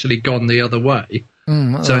that's actually gone the other way.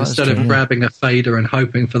 So instead of grabbing a fader and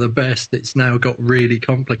hoping for the best, it's now got really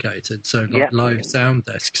complicated. So live sound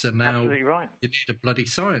desks are now, right. You need a bloody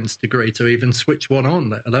science degree to even switch one on,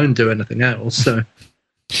 let alone do anything else. So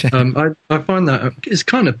I find that it's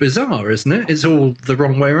kind of bizarre, isn't it? It's all the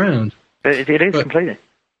wrong way around. It is completely.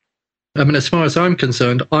 I mean, as far as I'm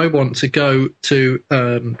concerned, I want to go to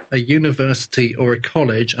a university or a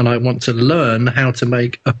college, and I want to learn how to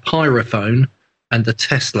make a pyrophone and a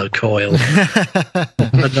Tesla coil. And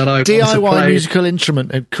then I DIY musical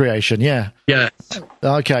instrument creation, yeah. Yeah.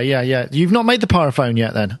 Okay, yeah. You've not made the pyrophone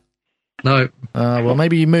yet, then? No. Well,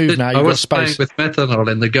 maybe you move now. I was playing with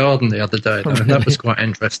methanol in the garden the other day, though. That was quite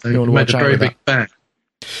interesting. You made a very big bang.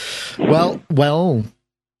 Well,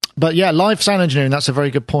 but yeah, live sound engineering, that's a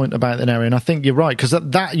very good point about an area, and I think you're right, because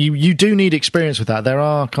that you do need experience with that. There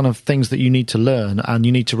are kind of things that you need to learn, and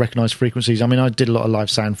you need to recognise frequencies. I mean, I did a lot of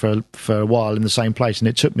live sound for a while in the same place, and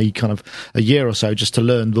it took me kind of a year or so just to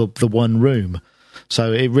learn the one room.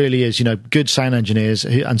 So it really is, good sound engineers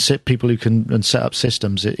and people who can set up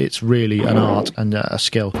systems. It's really an art and a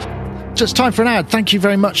skill. So it's time for an ad. Thank you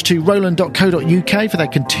very much to Roland.co.uk for their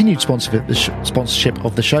continued sponsorship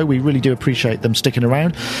of the show. We really do appreciate them sticking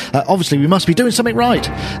around. Obviously, we must be doing something right,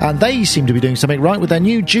 and they seem to be doing something right with their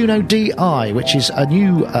new Juno DI, which is a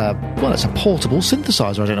new, it's a portable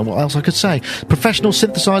synthesizer. I don't know what else I could say. Professional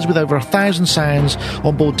synthesizer with over 1,000 sounds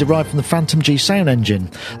on board, derived from the Phantom G sound engine.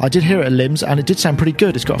 I did hear it at LIMS, and it did sound pretty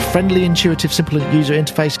good. It's got a friendly, intuitive, simple user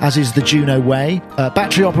interface, as is the Juno Way.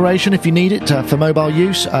 Battery operation, if you need it for mobile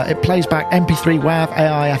use. It plays back MP3, WAV,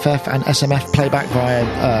 AIFF and SMF playback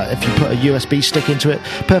via if you put a USB stick into it.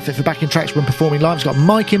 Perfect for backing tracks when performing live. It's got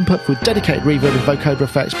mic input with dedicated reverb and vocoder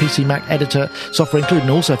effects, PC, Mac editor software included,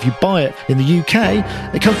 and also if you buy it in the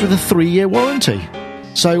UK, it comes with a 3-year warranty.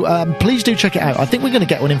 So please do check it out. I think we're going to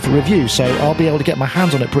get one in for review, so I'll be able to get my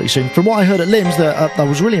hands on it pretty soon. From what I heard at LIMS, I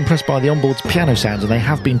was really impressed by the onboard's piano sounds, and they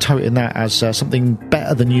have been touting that as something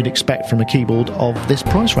better than you'd expect from a keyboard of this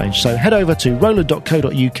price range. So head over to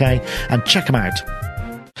roland.co.uk and check them out.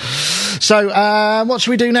 So what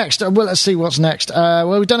should we do next? Well, let's see what's next.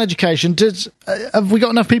 Well, we've done education. Have we got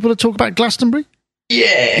enough people to talk about Glastonbury?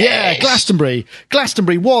 Yeah, Glastonbury.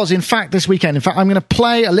 Glastonbury was, in fact, this weekend. In fact, I'm going to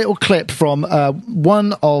play a little clip from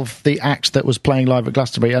one of the acts that was playing live at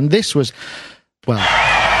Glastonbury, and this was, well...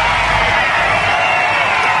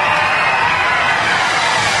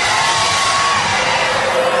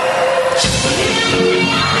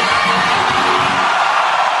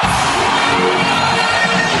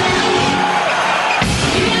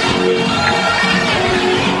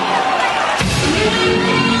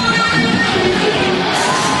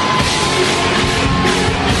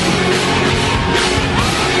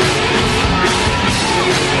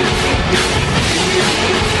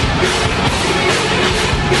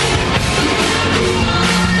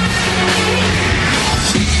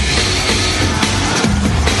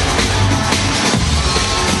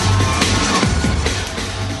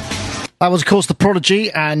 That was, of course, The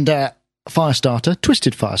Prodigy and Firestarter,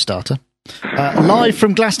 Twisted Firestarter, live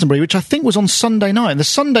from Glastonbury, which I think was on Sunday night. And the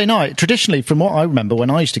Sunday night, traditionally, from what I remember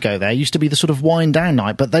when I used to go there, used to be the sort of wind-down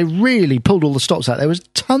night, but they really pulled all the stops out. There was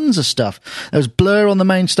tons of stuff. There was Blur on the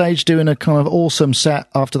main stage doing a kind of awesome set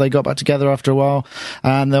after they got back together after a while.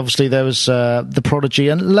 And obviously there was The Prodigy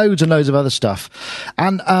and loads of other stuff.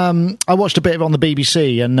 And I watched a bit of it on the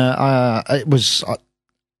BBC, and it was...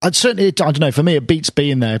 I'd certainly, I don't know, for me it beats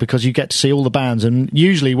being there, because you get to see all the bands, and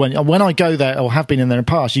usually when I go there, or have been in there in the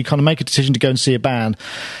past, you kind of make a decision to go and see a band.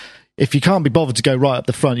 If you can't be bothered to go right up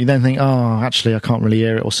the front, you then think, oh, actually I can't really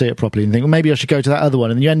hear it or see it properly, and think, well, maybe I should go to that other one,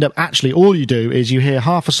 and you end up, actually all you do is you hear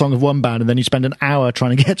half a song of one band, and then you spend an hour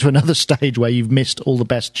trying to get to another stage where you've missed all the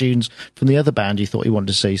best tunes from the other band you thought you wanted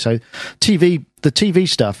to see. So the TV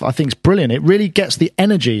stuff, I think, is brilliant. It really gets the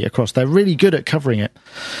energy across. They're really good at covering it.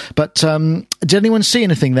 But did anyone see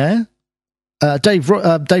anything there? Dave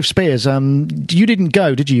Spears, you didn't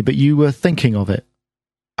go, did you? But you were thinking of it.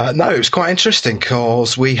 No, it was quite interesting,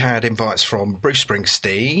 because we had invites from Bruce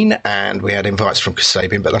Springsteen and we had invites from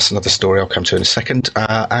Kasabian, but that's another story I'll come to in a second.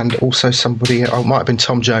 And also somebody, it might have been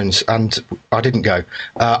Tom Jones, and I didn't go.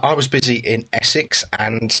 I was busy in Essex,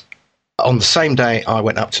 and On the same day, I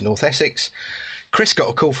went up to North Essex. Chris got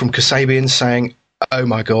a call from Kasabian saying, "Oh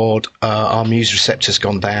my God, our Muse receptor's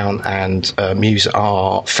gone down, and Muse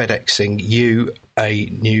are FedExing you a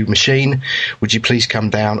new machine. Would you please come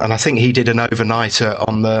down?" And I think he did an overnighter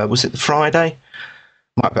on was it the Friday?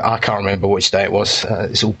 I can't remember which day it was.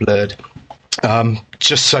 It's all blurred.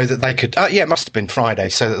 Just so that they could, it must have been Friday,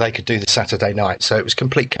 so that they could do the Saturday night. So it was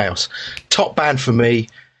complete chaos. Top band for me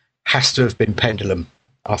has to have been Pendulum.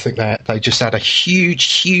 I think they just had a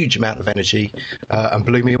huge amount of energy and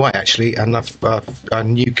blew me away, actually. And I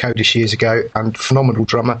knew Kodish years ago, and phenomenal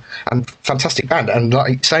drummer and fantastic band. And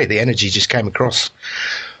like you say, the energy just came across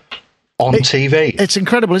on TV. It's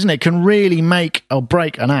incredible, isn't it? It can really make or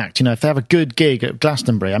break an act, you know, if they have a good gig at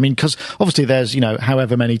Glastonbury. I mean, because obviously there's, you know,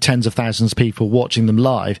 however many tens of thousands of people watching them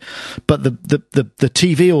live, but the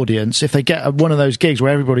TV audience, if they get one of those gigs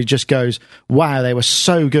where everybody just goes, wow, they were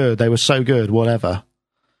so good, whatever,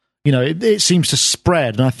 you know, it seems to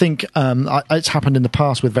spread. And I think it's happened in the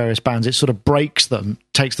past with various bands. It sort of breaks them,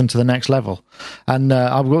 takes them to the next level. And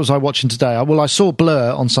what was I watching today? I saw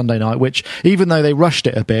Blur on Sunday night, which, even though they rushed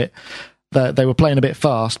it a bit, they were playing a bit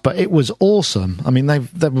fast, but it was awesome. I mean,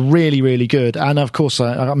 they're really, really good. And of course,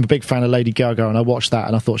 I'm a big fan of Lady Gaga, and I watched that,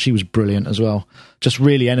 and I thought she was brilliant as well. Just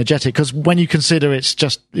really energetic, because when you consider it's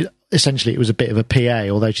just, essentially it was a bit of a PA,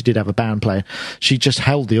 although she did have a band playing, she just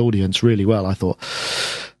held the audience really well, I thought.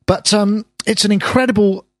 But it's an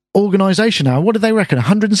incredible organisation now. What do they reckon?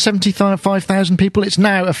 175,000 people? It's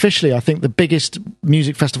now officially, I think, the biggest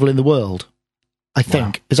music festival in the world. I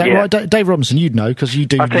think. Wow. Is that right? Dave Robinson, you'd know, because you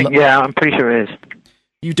do... I think, I'm pretty sure it is.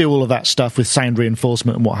 You do all of that stuff with sound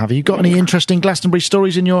reinforcement and what have you. You got any interesting Glastonbury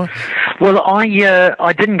stories in your... Well, I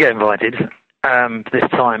didn't get invited this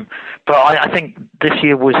time, but I think this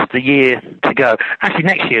year was the year to go. Actually,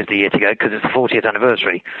 next year's the year to go, because it's the 40th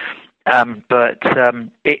anniversary. But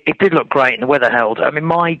it did look great, and the weather held. I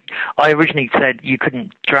mean, I originally said you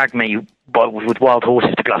couldn't drag me with wild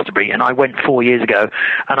horses to Glastonbury, and I went 4 years ago,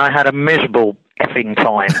 and I had a miserable effing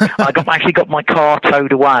time. I actually got my car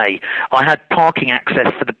towed away. I had parking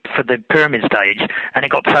access for the pyramid stage, and it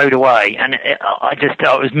got towed away, and I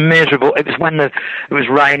was miserable. It was when it was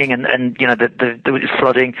raining, and you know there was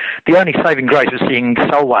flooding. The only saving grace was seeing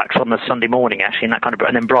Soulwax on the Sunday morning, actually, and that kind of,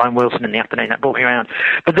 and then Brian Wilson in the afternoon. That brought me around.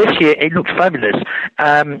 But this year it looked fabulous,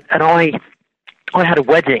 and I had a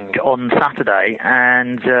wedding on Saturday,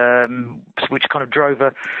 and which kind of drove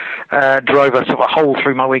a sort of a hole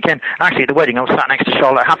through my weekend. Actually, at the wedding, I was sat next to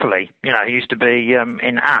Charlotte Hathaway, you know, who used to be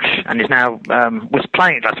in Ash and is now was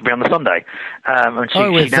playing at Glastonbury on the Sunday. And she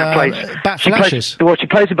now plays Bat for Lashes. Well, she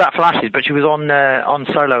plays with Bat for Lashes, but she was on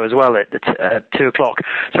solo as well at 2:00.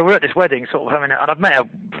 So we're at this wedding, sort of having, and I've met her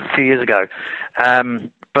a few years ago.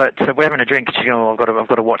 But we're having a drink, and she goes, "Oh, I've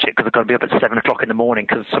got to watch it because I've got to be up at 7:00 in the morning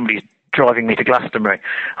because somebody's driving me to Glastonbury."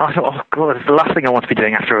 I thought, "Oh God, it's the last thing I want to be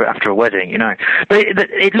doing after a wedding," you know. But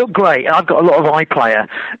it looked great. I've got a lot of iPlayer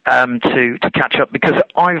to catch up, because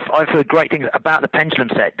I've heard great things about the Pendulum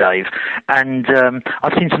set, Dave, and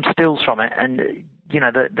I've seen some stills from it, and you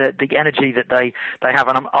know the energy that they have,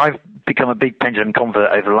 and I've become a big Pendulum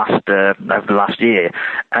convert over the last year,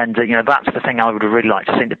 and you know that's the thing I would really like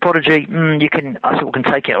to see. The Prodigy, I sort of can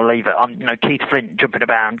take it or leave it. I'm, you know, Keith Flint jumping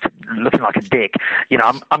about looking like a dick. You know,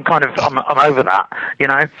 I'm over that. You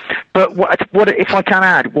know, but what if I can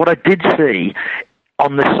add, what I did see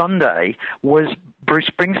on the Sunday was Bruce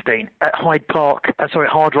Springsteen at Hard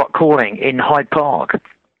Rock Calling in Hyde Park.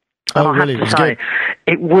 Oh, really? I have to say,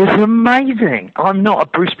 it was amazing. I'm not a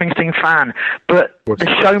Bruce Springsteen fan, but the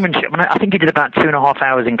showmanship, I think he did about 2.5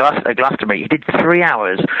 hours in Glastonbury. He did 3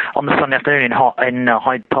 hours on the Sunday afternoon in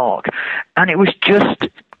Hyde Park, and it was just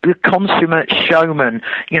the consummate showman,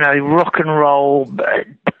 you know, rock and roll.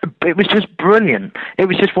 It was just brilliant. It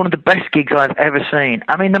was just one of the best gigs I've ever seen.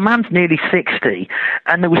 I mean, the man's nearly 60,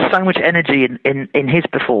 and there was so much energy in his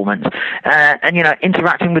performance. And, you know,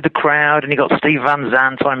 interacting with the crowd, and he got Steve Van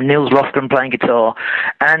Zandt, Nils Lofgren playing guitar,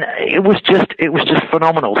 and it was just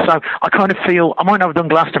phenomenal. So I kind of feel, I might not have done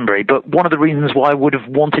Glastonbury, but one of the reasons why I would have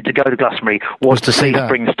wanted to go to Glastonbury was to see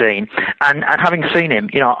Springsteen. And having seen him,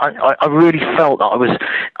 you know, I really felt that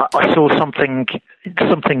I saw something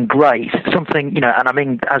great, something, you know, and I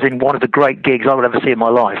mean, as in one of the great gigs I would ever see in my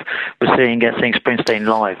life was seeing Springsteen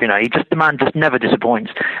live. You know, the man just never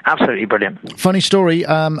disappoints. Absolutely brilliant. Funny story.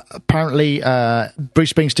 Apparently,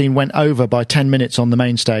 Bruce Springsteen went over by 10 minutes on the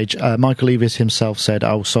main stage. Michael Eavis himself said,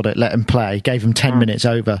 "Oh, sod it, let him play." Gave him 10 minutes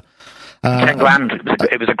over.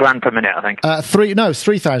 $10,000. It was £1,000 per minute, I think. It's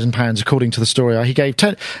 £3,000 according to the story. He gave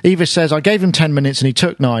 10. Eva says, I gave him 10 minutes and he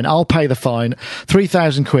took 9. I'll pay the fine.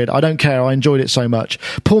 £3,000. I don't care. I enjoyed it so much.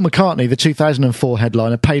 Paul McCartney, the 2004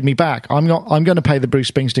 headliner, paid me back. I'm going to pay the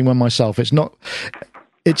Bruce Springsteen one myself.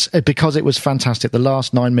 It's because it was fantastic. The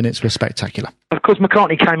last 9 minutes were spectacular. Of course,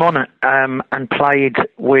 McCartney came on and played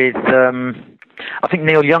with. I think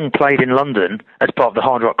Neil Young played in London as part of the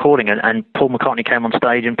Hard Rock Calling, and Paul McCartney came on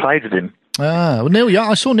stage and played with him. Well, Neil Young.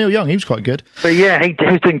 I saw Neil Young. He was quite good. But yeah, he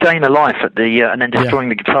was doing Day in the Life at the and then destroying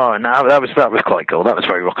the guitar, and that was quite cool. That was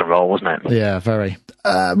very rock and roll, wasn't it? Yeah, very.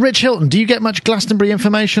 Rich Hilton, do you get much Glastonbury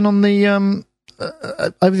information on the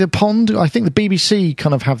over the pond? I think the BBC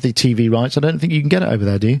kind of have the TV rights. I don't think you can get it over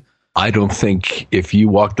there, do you? I don't think if you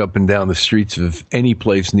walked up and down the streets of any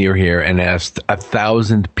place near here and asked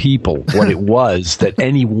 1,000 people what it was, that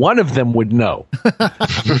any one of them would know.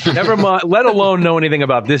 Never mind, let alone know anything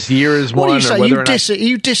about this year's one. What are you saying? Are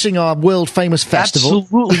you dissing our world famous festival?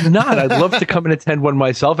 Absolutely not. I'd love to come and attend one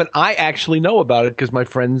myself, and I actually know about it because my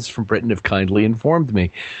friends from Britain have kindly informed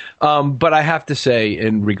me. But I have to say,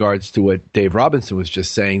 in regards to what Dave Robinson was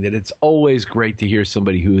just saying, that it's always great to hear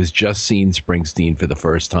somebody who has just seen Springsteen for the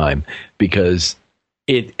first time, because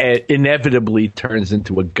it inevitably turns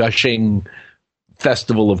into a gushing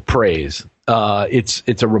festival of praise.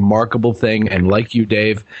 It's a remarkable thing, and like you,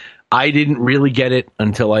 Dave, I didn't really get it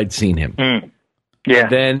until I'd seen him.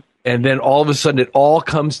 Yeah. And then all of a sudden it all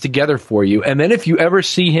comes together for you. And then if you ever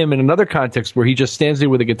see him in another context where he just stands there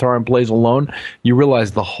with a guitar and plays alone, you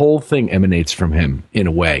realize the whole thing emanates from him in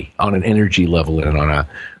a way, on an energy level and on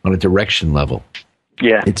a direction level.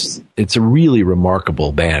 Yeah. It's a really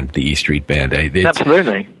remarkable band, the E Street Band.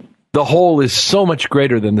 Absolutely. The whole is so much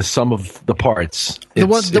greater than the sum of the parts. The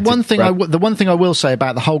one thing I will say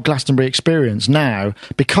about the whole Glastonbury experience now,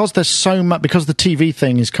 because there's so much, because the TV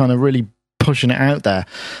thing is kind of really pushing it out there.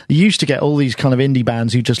 You used to get all these kind of indie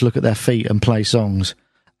bands who just look at their feet and play songs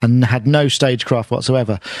and had no stagecraft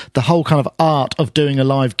whatsoever. The whole kind of art of doing a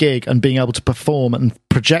live gig and being able to perform and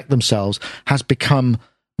project themselves has become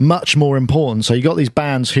much more important. So you got these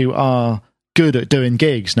bands who are good at doing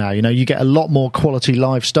gigs now. You know, you get a lot more quality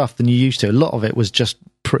live stuff than you used to. A lot of it was just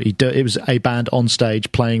it was a band on stage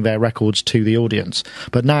playing their records to the audience.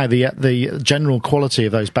 But now the general quality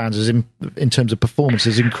of those bands is in terms of performance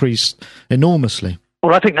has increased enormously.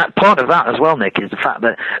 Well, I think that part of that as well, Nick, is the fact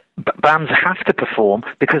that bands have to perform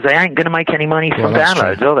because they ain't going to make any money from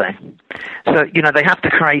downloads, are they? So, you know, they have to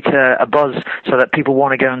create a buzz so that people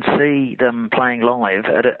want to go and see them playing live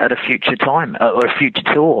at a future time or a future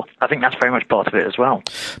tour. I think that's very much part of it as well.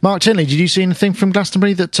 Mark Tinley, did you see anything from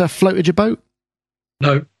Glastonbury that floated your boat?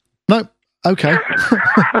 No. Okay.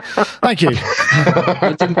 Thank you.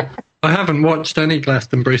 I haven't watched any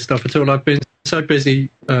Glastonbury stuff at all. I've been so busy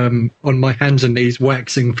on my hands and knees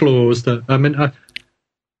waxing floors that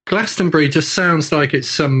Glastonbury just sounds like it's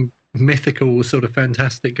some mythical sort of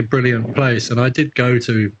fantastic, brilliant place. And I did go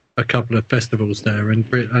to a couple of festivals there, and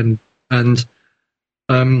I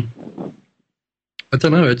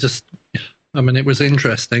don't know. It was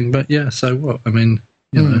interesting, but yeah. So what? I mean.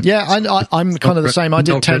 You know, yeah, I'm kind of the same. I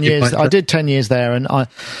did 10 years. I did 10 years there, and I'm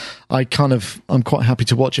quite happy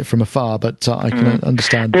to watch it from afar. But I can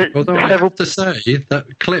understand. Although I have to say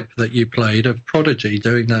that clip that you played of Prodigy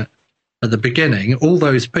doing that at the beginning, all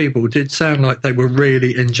those people did sound like they were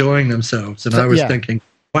really enjoying themselves, and I was thinking,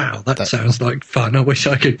 wow, that sounds like fun. I wish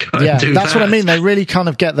I could go and do that. That's what I mean. They really kind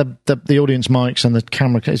of get the audience mics and the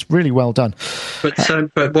camera. It's really well done. But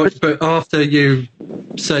after you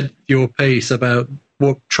said your piece about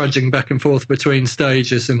trudging back and forth between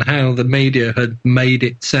stages and how the media had made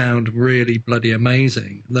it sound really bloody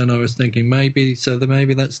amazing, then I was thinking maybe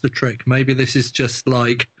that's the trick. Maybe this is just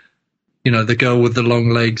like, you know, the girl with the long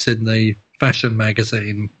legs in the fashion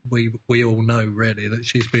magazine. We all know really that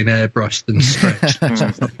she's been airbrushed and stretched.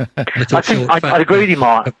 I think I'd agree with you,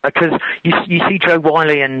 Mark, because you see Joe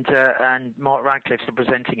Wiley and Mark Radcliffe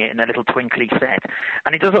presenting it in their little twinkly set,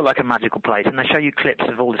 and it does look like a magical place, and they show you clips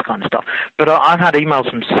of all this kind of stuff. But I've had emails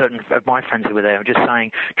from certain of my friends who were there just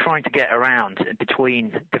saying trying to get around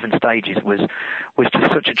between different stages was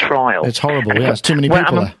just such a trial. It's horrible. Yeah, it's too many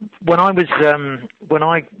people there. When I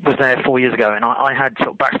was there 4 years ago, and I had sort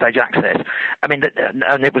of backstage access. I mean,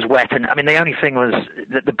 and it was wet, and I mean, the only thing was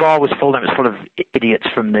that the bar was full, and it was full of idiots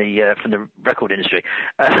from the record industry.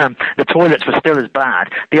 The toilets were still as bad.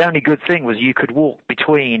 The only good thing was you could walk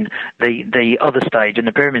between the other stage and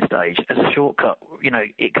the pyramid stage as a shortcut. You know,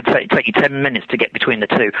 it could take you 10 minutes to get between the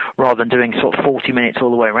two, rather than doing sort of 40 minutes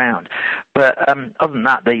all the way around. But other than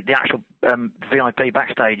that, the actual VIP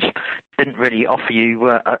backstage didn't really offer you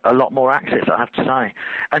a lot more access, I have to say.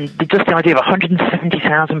 And just the idea of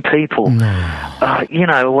 170,000 people,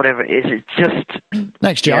 or whatever it is, it's just...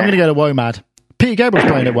 Next year, I'm going to go to WOMAD. Peter Gabriel's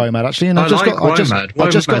playing at WOMAD, actually, and I just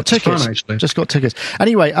got tickets. Fun, just got tickets.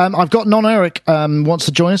 Anyway, I've got Non-Eric wants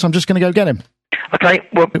to join us. I'm just going to go get him. Okay,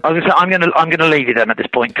 well, I was gonna say, I'm going to leave you then at this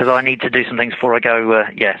point because I need to do some things before I go.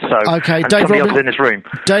 Okay, Dave else in this room.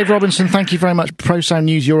 Dave Robinson, thank you very much.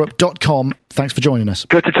 ProSoundNewsEurope.com. Thanks for joining us.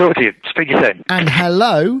 Good to talk to you. Speak to you soon. And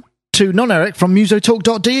hello to Non-Eric from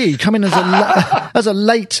Musotalk.de, coming as a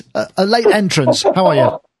late entrance. How are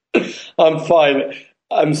you? I'm fine.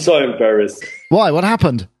 I'm so embarrassed. Why? What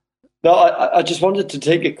happened? No, I just wanted to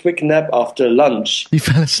take a quick nap after lunch. You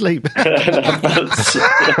fell asleep.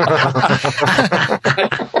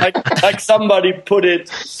 like somebody put it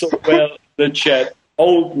so well in the chat.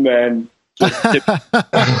 Old man.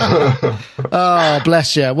 Oh,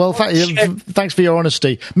 bless you. Well, thanks for your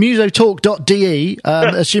honesty. Musotalk.de,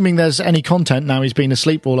 assuming there's any content now he's been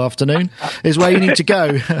asleep all afternoon, is where you need to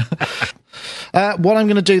go. What I'm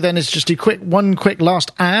going to do then is just do one quick last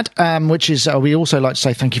ad, which is we also like to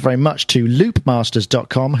say thank you very much to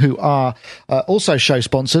loopmasters.com, who are also show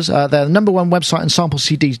sponsors. They're the number one website and sample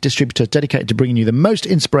CD distributor dedicated to bringing you the most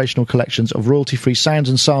inspirational collections of royalty-free sounds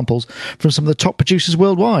and samples from some of the top producers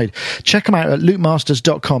worldwide. Check them out at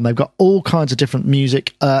loopmasters.com. They've got all kinds of different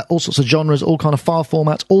music, all sorts of genres, all kind of file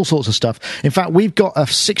formats, all sorts of stuff. In fact, we've got a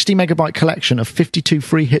 60 megabyte collection of 52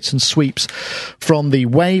 free hits and sweeps from the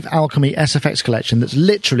Wave Alchemy SFX collection that's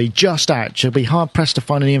literally just out. You'll be hard pressed to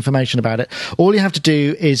find any information about it. All you have to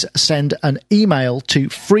do is send an email to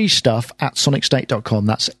freestuff@sonicstate.com.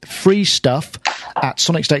 That's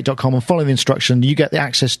freestuff@sonicstate.com and follow the instruction. You get the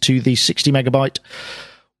access to the 60 megabyte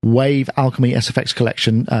Wave Alchemy SFX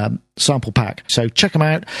collection sample pack. So check them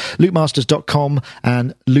out, loopmasters.com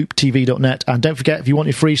and looptv.net. And don't forget, if you want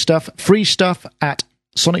your free stuff at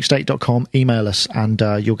sonicstate.com, email us and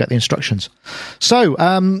you'll get the instructions. So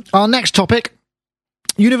our next topic,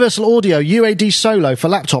 Universal Audio UAD Solo for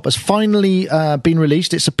laptop has finally been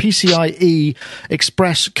released. It's a PCIe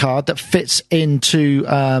Express card that fits into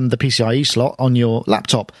the PCIe slot on your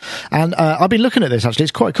laptop. And I've been looking at this, actually.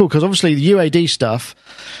 It's quite cool because obviously the UAD stuff,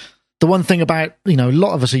 the one thing about, a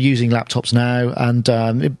lot of us are using laptops now, and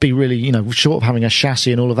it'd be really, short of having a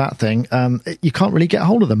chassis and all of that thing, you can't really get a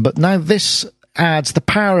hold of them. But now this adds the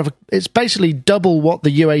power of it's basically double what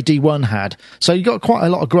the UAD1 had, so you got quite a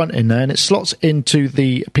lot of grunt in there, and it slots into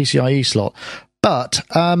the PCIe slot. But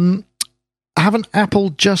haven't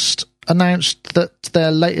Apple just announced that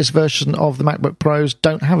their latest version of the MacBook Pros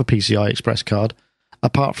don't have a PCI Express card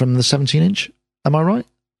apart from the 17-inch? Am I right?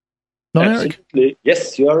 Not Absolutely. Eric?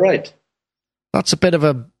 Yes, you are right. That's a bit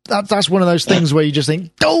of that's one of those things where you just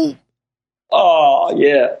think, Oh,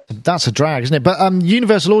 yeah. That's a drag, isn't it? But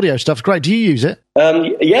Universal Audio stuff's great. Do you use it?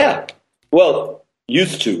 Yeah. Well,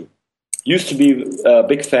 used to be a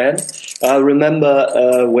big fan. I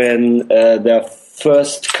remember when their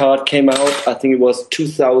first card came out, I think it was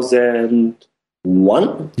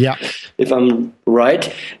 2001, yeah, if I'm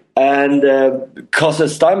right. And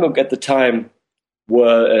because Steinberg at the time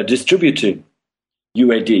were distributing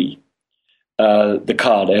UAD, the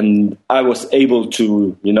card, and I was able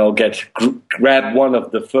to, grab one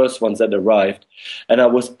of the first ones that arrived, and I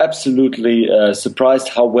was absolutely surprised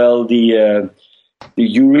how well the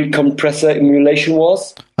URI compressor emulation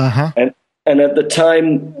was. And at the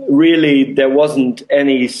time, really, there wasn't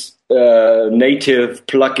any native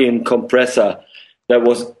plug-in compressor that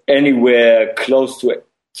was anywhere close to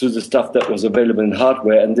the stuff that was available in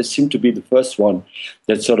hardware, and this seemed to be the first one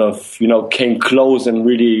that sort of came close and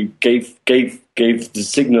really gave the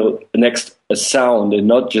signal a sound, and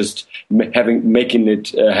not just making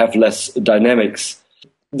it have less dynamics.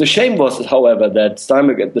 The shame was, however, that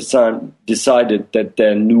Steinberg at the time decided that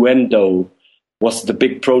their Nuendo was the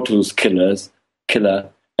big Pro Tools killer,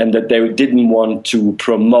 and that they didn't want to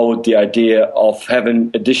promote the idea of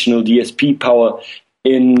having additional DSP power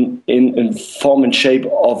in form and shape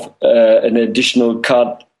of an additional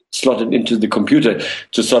card slotted into the computer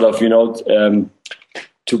to sort of,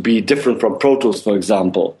 to be different from Pro Tools, for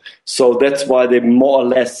example. So that's why they more or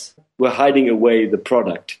less were hiding away the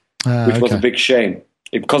product, which was a big shame.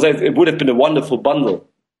 Because it would have been a wonderful bundle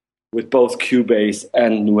with both Cubase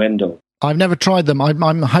and Nuendo. I've never tried them.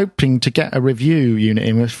 I'm hoping to get a review unit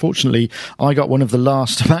in. Fortunately, I got one of the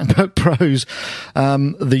last MacBook Pros,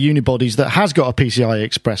 the unibodies, that has got a PCI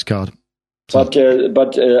Express card. So.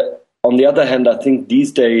 But on the other hand, I think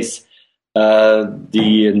these days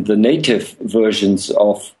the native versions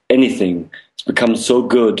of anything has become so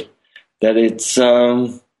good that it's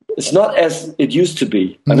it's not as it used to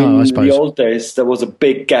be. I No, mean, I in suppose. the old days, there was a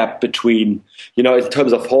big gap between, in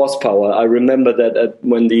terms of horsepower. I remember that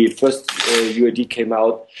when the first UAD came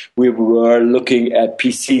out, we were looking at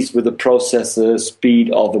PCs with a processor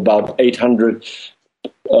speed of about 800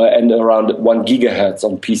 and around 1 gigahertz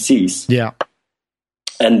on PCs. Yeah.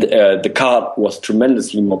 And the card was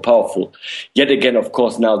tremendously more powerful. Yet again, of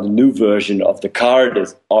course, now the new version of the card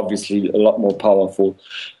is obviously a lot more powerful.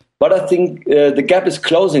 But I think the gap is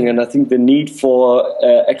closing, and I think the need for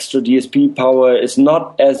extra DSP power is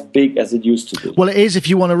not as big as it used to be. Well, it is if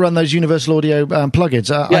you want to run those Universal Audio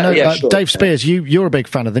plugins. I know sure. Dave Spears, you're a big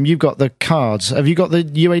fan of them. You've got the cards. Have you got the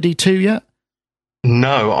UAD2 yet?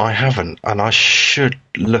 No, I haven't, and I should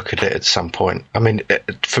look at it at some point. I mean,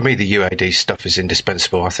 for me, the UAD stuff is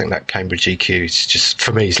indispensable. I think that Cambridge EQ is just,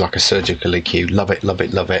 for me, is like a surgical EQ. Love it, love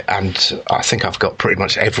it, love it. And I think I've got pretty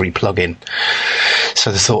much every plug-in.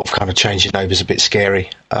 So the thought of kind of changing over is a bit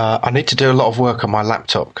scary. I need to do a lot of work on my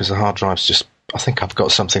laptop because the hard drive's just, I think I've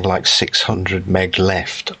got something like 600 meg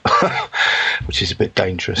left, which is a bit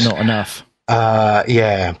dangerous. Not enough.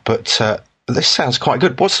 Yeah, but... this sounds quite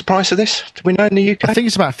good. What's the price of this? Do we know in the UK? I think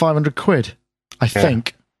it's about 500 quid. I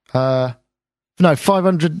think. No,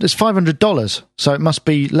 500. It's $500. So it must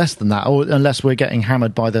be less than that, or unless we're getting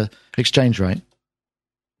hammered by the exchange rate.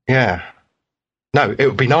 Yeah. No, it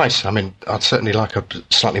would be nice. I mean, I'd certainly like a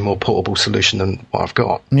slightly more portable solution than what I've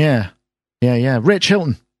got. Yeah. Rich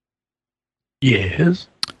Hilton. Yes.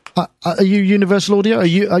 Are you Universal Audio? Are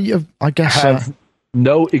you? I guess. Have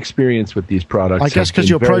no experience with these products. I guess because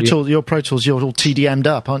your Pro Tools, you're all TDM'd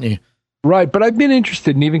up, aren't you? Right, but I've been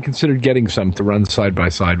interested and even considered getting some to run side by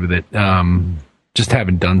side with it. Just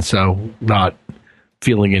haven't done so. Not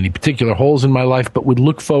feeling any particular holes in my life, but would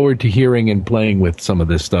look forward to hearing and playing with some of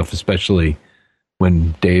this stuff, especially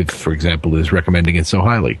when Dave, for example, is recommending it so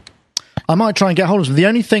highly. I might try and get hold of it. The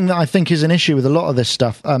only thing that I think is an issue with a lot of this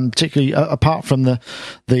stuff, particularly apart from the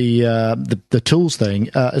tools thing,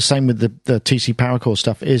 same with the TC PowerCore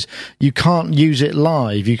stuff, is you can't use it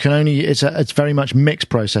live. You can only it's very much mixed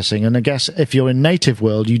processing, and I guess if you're in native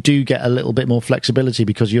world, you do get a little bit more flexibility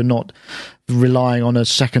because you're not relying on a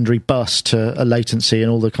secondary bus to a latency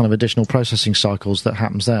and all the kind of additional processing cycles that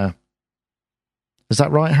happens there. Is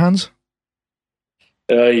that right, Hans?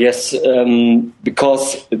 Yes,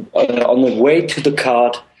 because on the way to the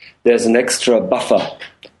card, there's an extra buffer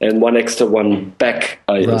and one extra one back.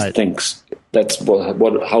 I think that's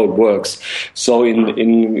how it works. So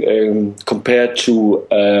in compared to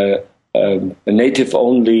a native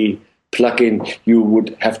only plugin, you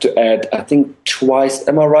would have to add, I think, twice.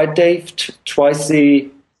 Am I right, Dave? Twice the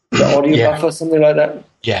audio buffer, something like that.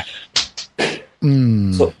 Yeah.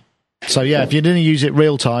 So yeah, if you're going to use it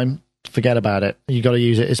real time, forget about it. You got to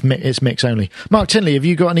use it. It's mix only. Mark Tinley, have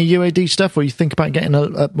you got any UAD stuff where you think about getting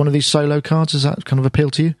one of these solo cards? Does that kind of appeal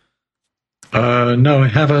to you? No, I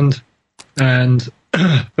haven't. And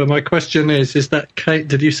but my question is that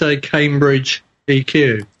did you say Cambridge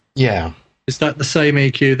EQ? Yeah. Is that the same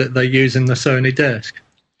EQ that they use in the Sony desk?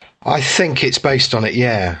 I think it's based on it.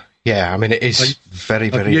 Yeah. I mean, it is very,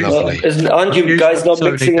 very lovely. Aren't you guys not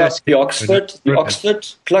mixing up the Oxford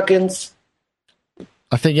plugins?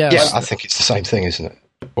 I think yeah, I think it's the same thing, isn't it?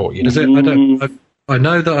 Or, Is it? I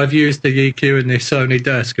know that I've used the EQ in the Sony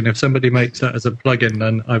desk, and if somebody makes that as a plugin,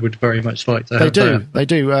 then I would very much like to have that. They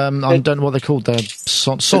do. I don't know what they're called.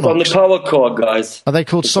 Sonox. It's on the PowerCore, guys. Are they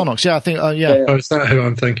called Sonox? Yeah, I think. Yeah. Oh, is that who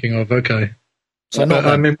I'm thinking of? Okay. So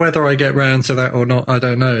I mean, whether I get round to that or not, I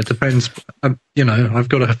don't know. It depends. I've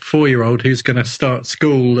got a 4-year-old who's going to start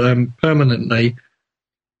school permanently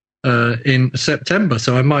in September,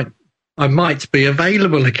 so I might be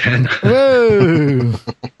available again. Whoa!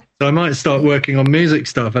 So I might start working on music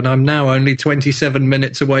stuff, and I'm now only 27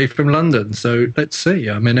 minutes away from London. So let's see.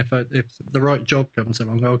 I mean, if the right job comes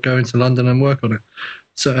along, I'll go into London and work on it.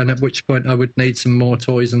 So, and at which point I would need some more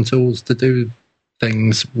toys and tools to do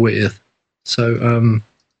things with. So,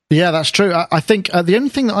 yeah, that's true. I think the only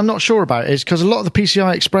thing that I'm not sure about is because a lot of the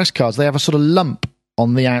PCI Express cards, they have a sort of lump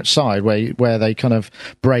on the outside where they kind of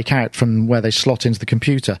break out from where they slot into the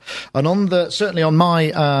computer. And certainly on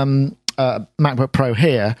my MacBook Pro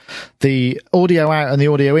here, the audio out and the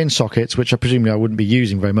audio in sockets, which I presume I wouldn't be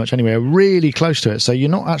using very much anyway, are really close to it. So you're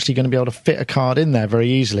not actually going to be able to fit a card in there very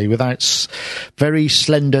easily without very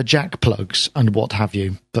slender jack plugs and what have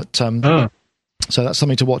you. But so that's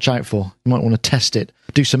something to watch out for. You might want to test it,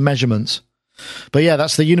 do some measurements. But yeah,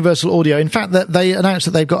 that's the Universal Audio. In fact, they announced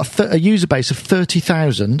that they've got a user base of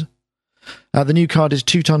 30,000 The new card is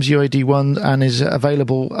 2 times UAD1 and is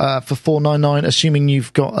available for $499, assuming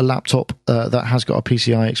you've got a laptop that has got a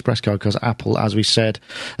PCI Express card, because Apple, as we said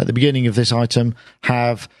at the beginning of this item,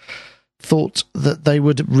 have thought that they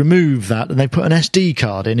would remove that, and they put an SD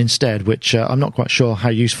card in instead, which I'm not quite sure how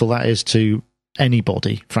useful that is to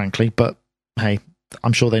anybody, frankly, but hey,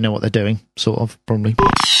 I'm sure they know what they're doing, sort of, probably.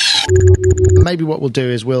 Maybe what we'll do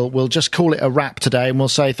is we'll just call it a wrap today, and we'll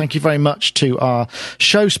say thank you very much to our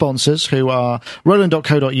show sponsors, who are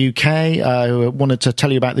Roland.co.uk, who wanted to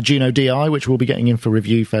tell you about the Juno DI, which we'll be getting in for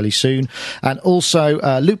review fairly soon, and also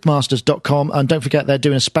loopmasters.com, and don't forget they're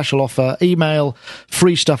doing a special offer. Email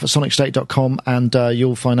free stuff at sonicstate.com and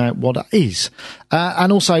you'll find out what it is.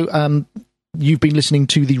 And also you've been listening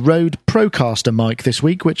to the Rode Procaster mic this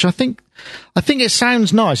week, which I think it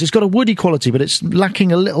sounds nice. It's got a woody quality, but it's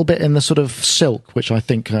lacking a little bit in the sort of silk, which I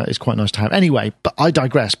think is quite nice to have. Anyway, but I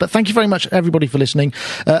digress. But thank you very much, everybody, for listening.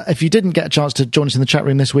 If you didn't get a chance to join us in the chat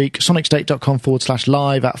room this week,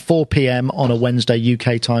 sonicstate.com/live at 4 p.m. on a Wednesday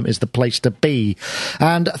UK time is the place to be.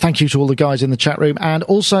 And thank you to all the guys in the chat room. And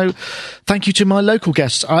also, thank you to my local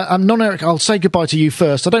guests. I'm Non-Eric. I'll say goodbye to you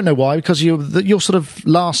first. I don't know why, because you're sort of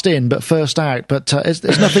last in, but first out. But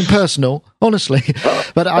it's nothing personal, honestly.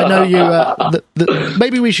 But I know you...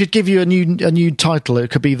 maybe we should give you a new title. It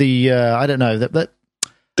could be the I don't know, the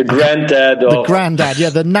granddad. The granddad, yeah,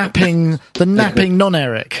 the napping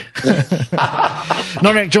Non-Eric.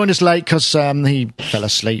 Non-Eric joined us late because he fell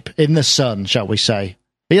asleep in the sun, shall we say?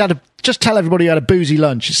 He had just tell everybody he had a boozy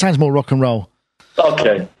lunch. It sounds more rock and roll.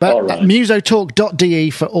 Okay, but all right. Musotalk.de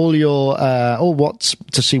for all your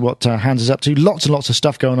to see what Hans is up to. Lots and lots of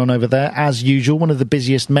stuff going on over there, as usual. One of the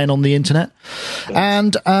busiest men on the internet.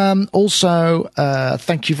 Yes. And also,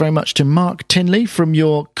 thank you very much to Mark Tinley from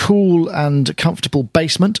your cool and comfortable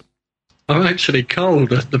basement. I'm actually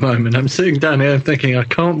cold at the moment. I'm sitting down here thinking I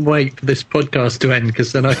can't wait for this podcast to end,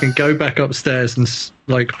 because then I can go back upstairs and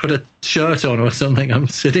put a shirt on or something. I'm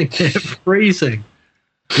sitting here freezing.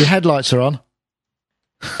 Your headlights are on.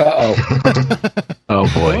 Oh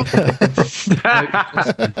boy.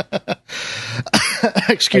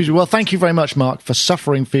 Excuse me. Well, thank you very much, Mark, for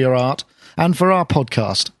suffering for your art and for our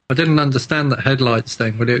podcast. I didn't understand that headlights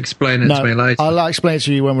thing. Will you explain it to me later? I'll explain it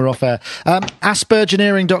to you when we're off air.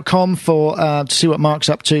 Aspergeneering.com for to see what Mark's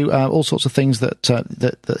up to, all sorts of things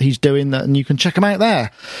that he's doing, and you can check him out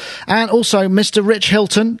there. And also Mr. Rich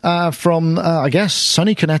Hilton from, I guess,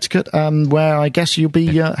 sunny Connecticut, where I guess you'll be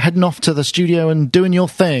heading off to the studio and doing your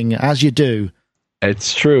thing, as you do.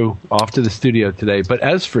 It's true, off to the studio today. But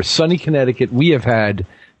as for sunny Connecticut, we have had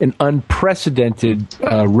an unprecedented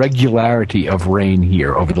regularity of rain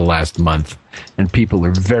here over the last month, and people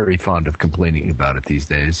are very fond of complaining about it these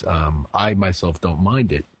days. I myself don't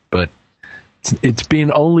mind it, but it's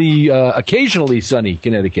been only occasionally sunny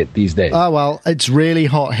Connecticut these days. Oh, well, it's really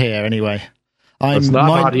hot here anyway. It's not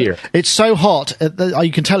hot here. It's so hot,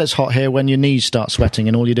 you can tell it's hot here when your knees start sweating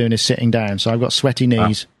and all you're doing is sitting down. So I've got sweaty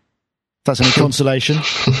knees. That's any consolation.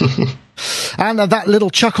 And that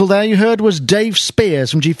little chuckle there you heard was Dave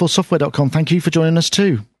Spears from GeForceSoftware.com. Thank you for joining us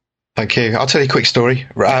too. Thank you. I'll tell you a quick story.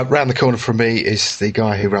 Round the corner from me is the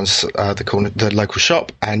guy who runs the local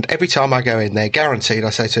shop, and every time I go in there, guaranteed,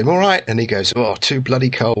 I say to him, "All right," and he goes, "Oh, too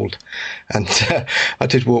bloody cold." And I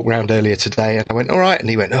did walk round earlier today, and I went, "All right,"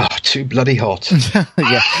 and he went, "Oh, too bloody hot."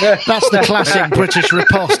 Yeah, that's the classic British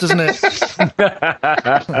riposte, isn't it?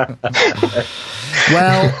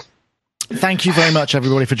 Well, thank you very much,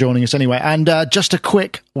 everybody, for joining us anyway. And just a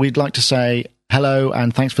quick, we'd like to say hello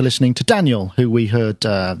and thanks for listening to Daniel, who we heard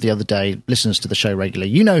the other day, listens to the show regularly.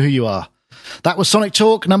 You know who you are. That was Sonic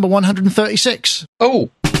Talk number 136. Oh.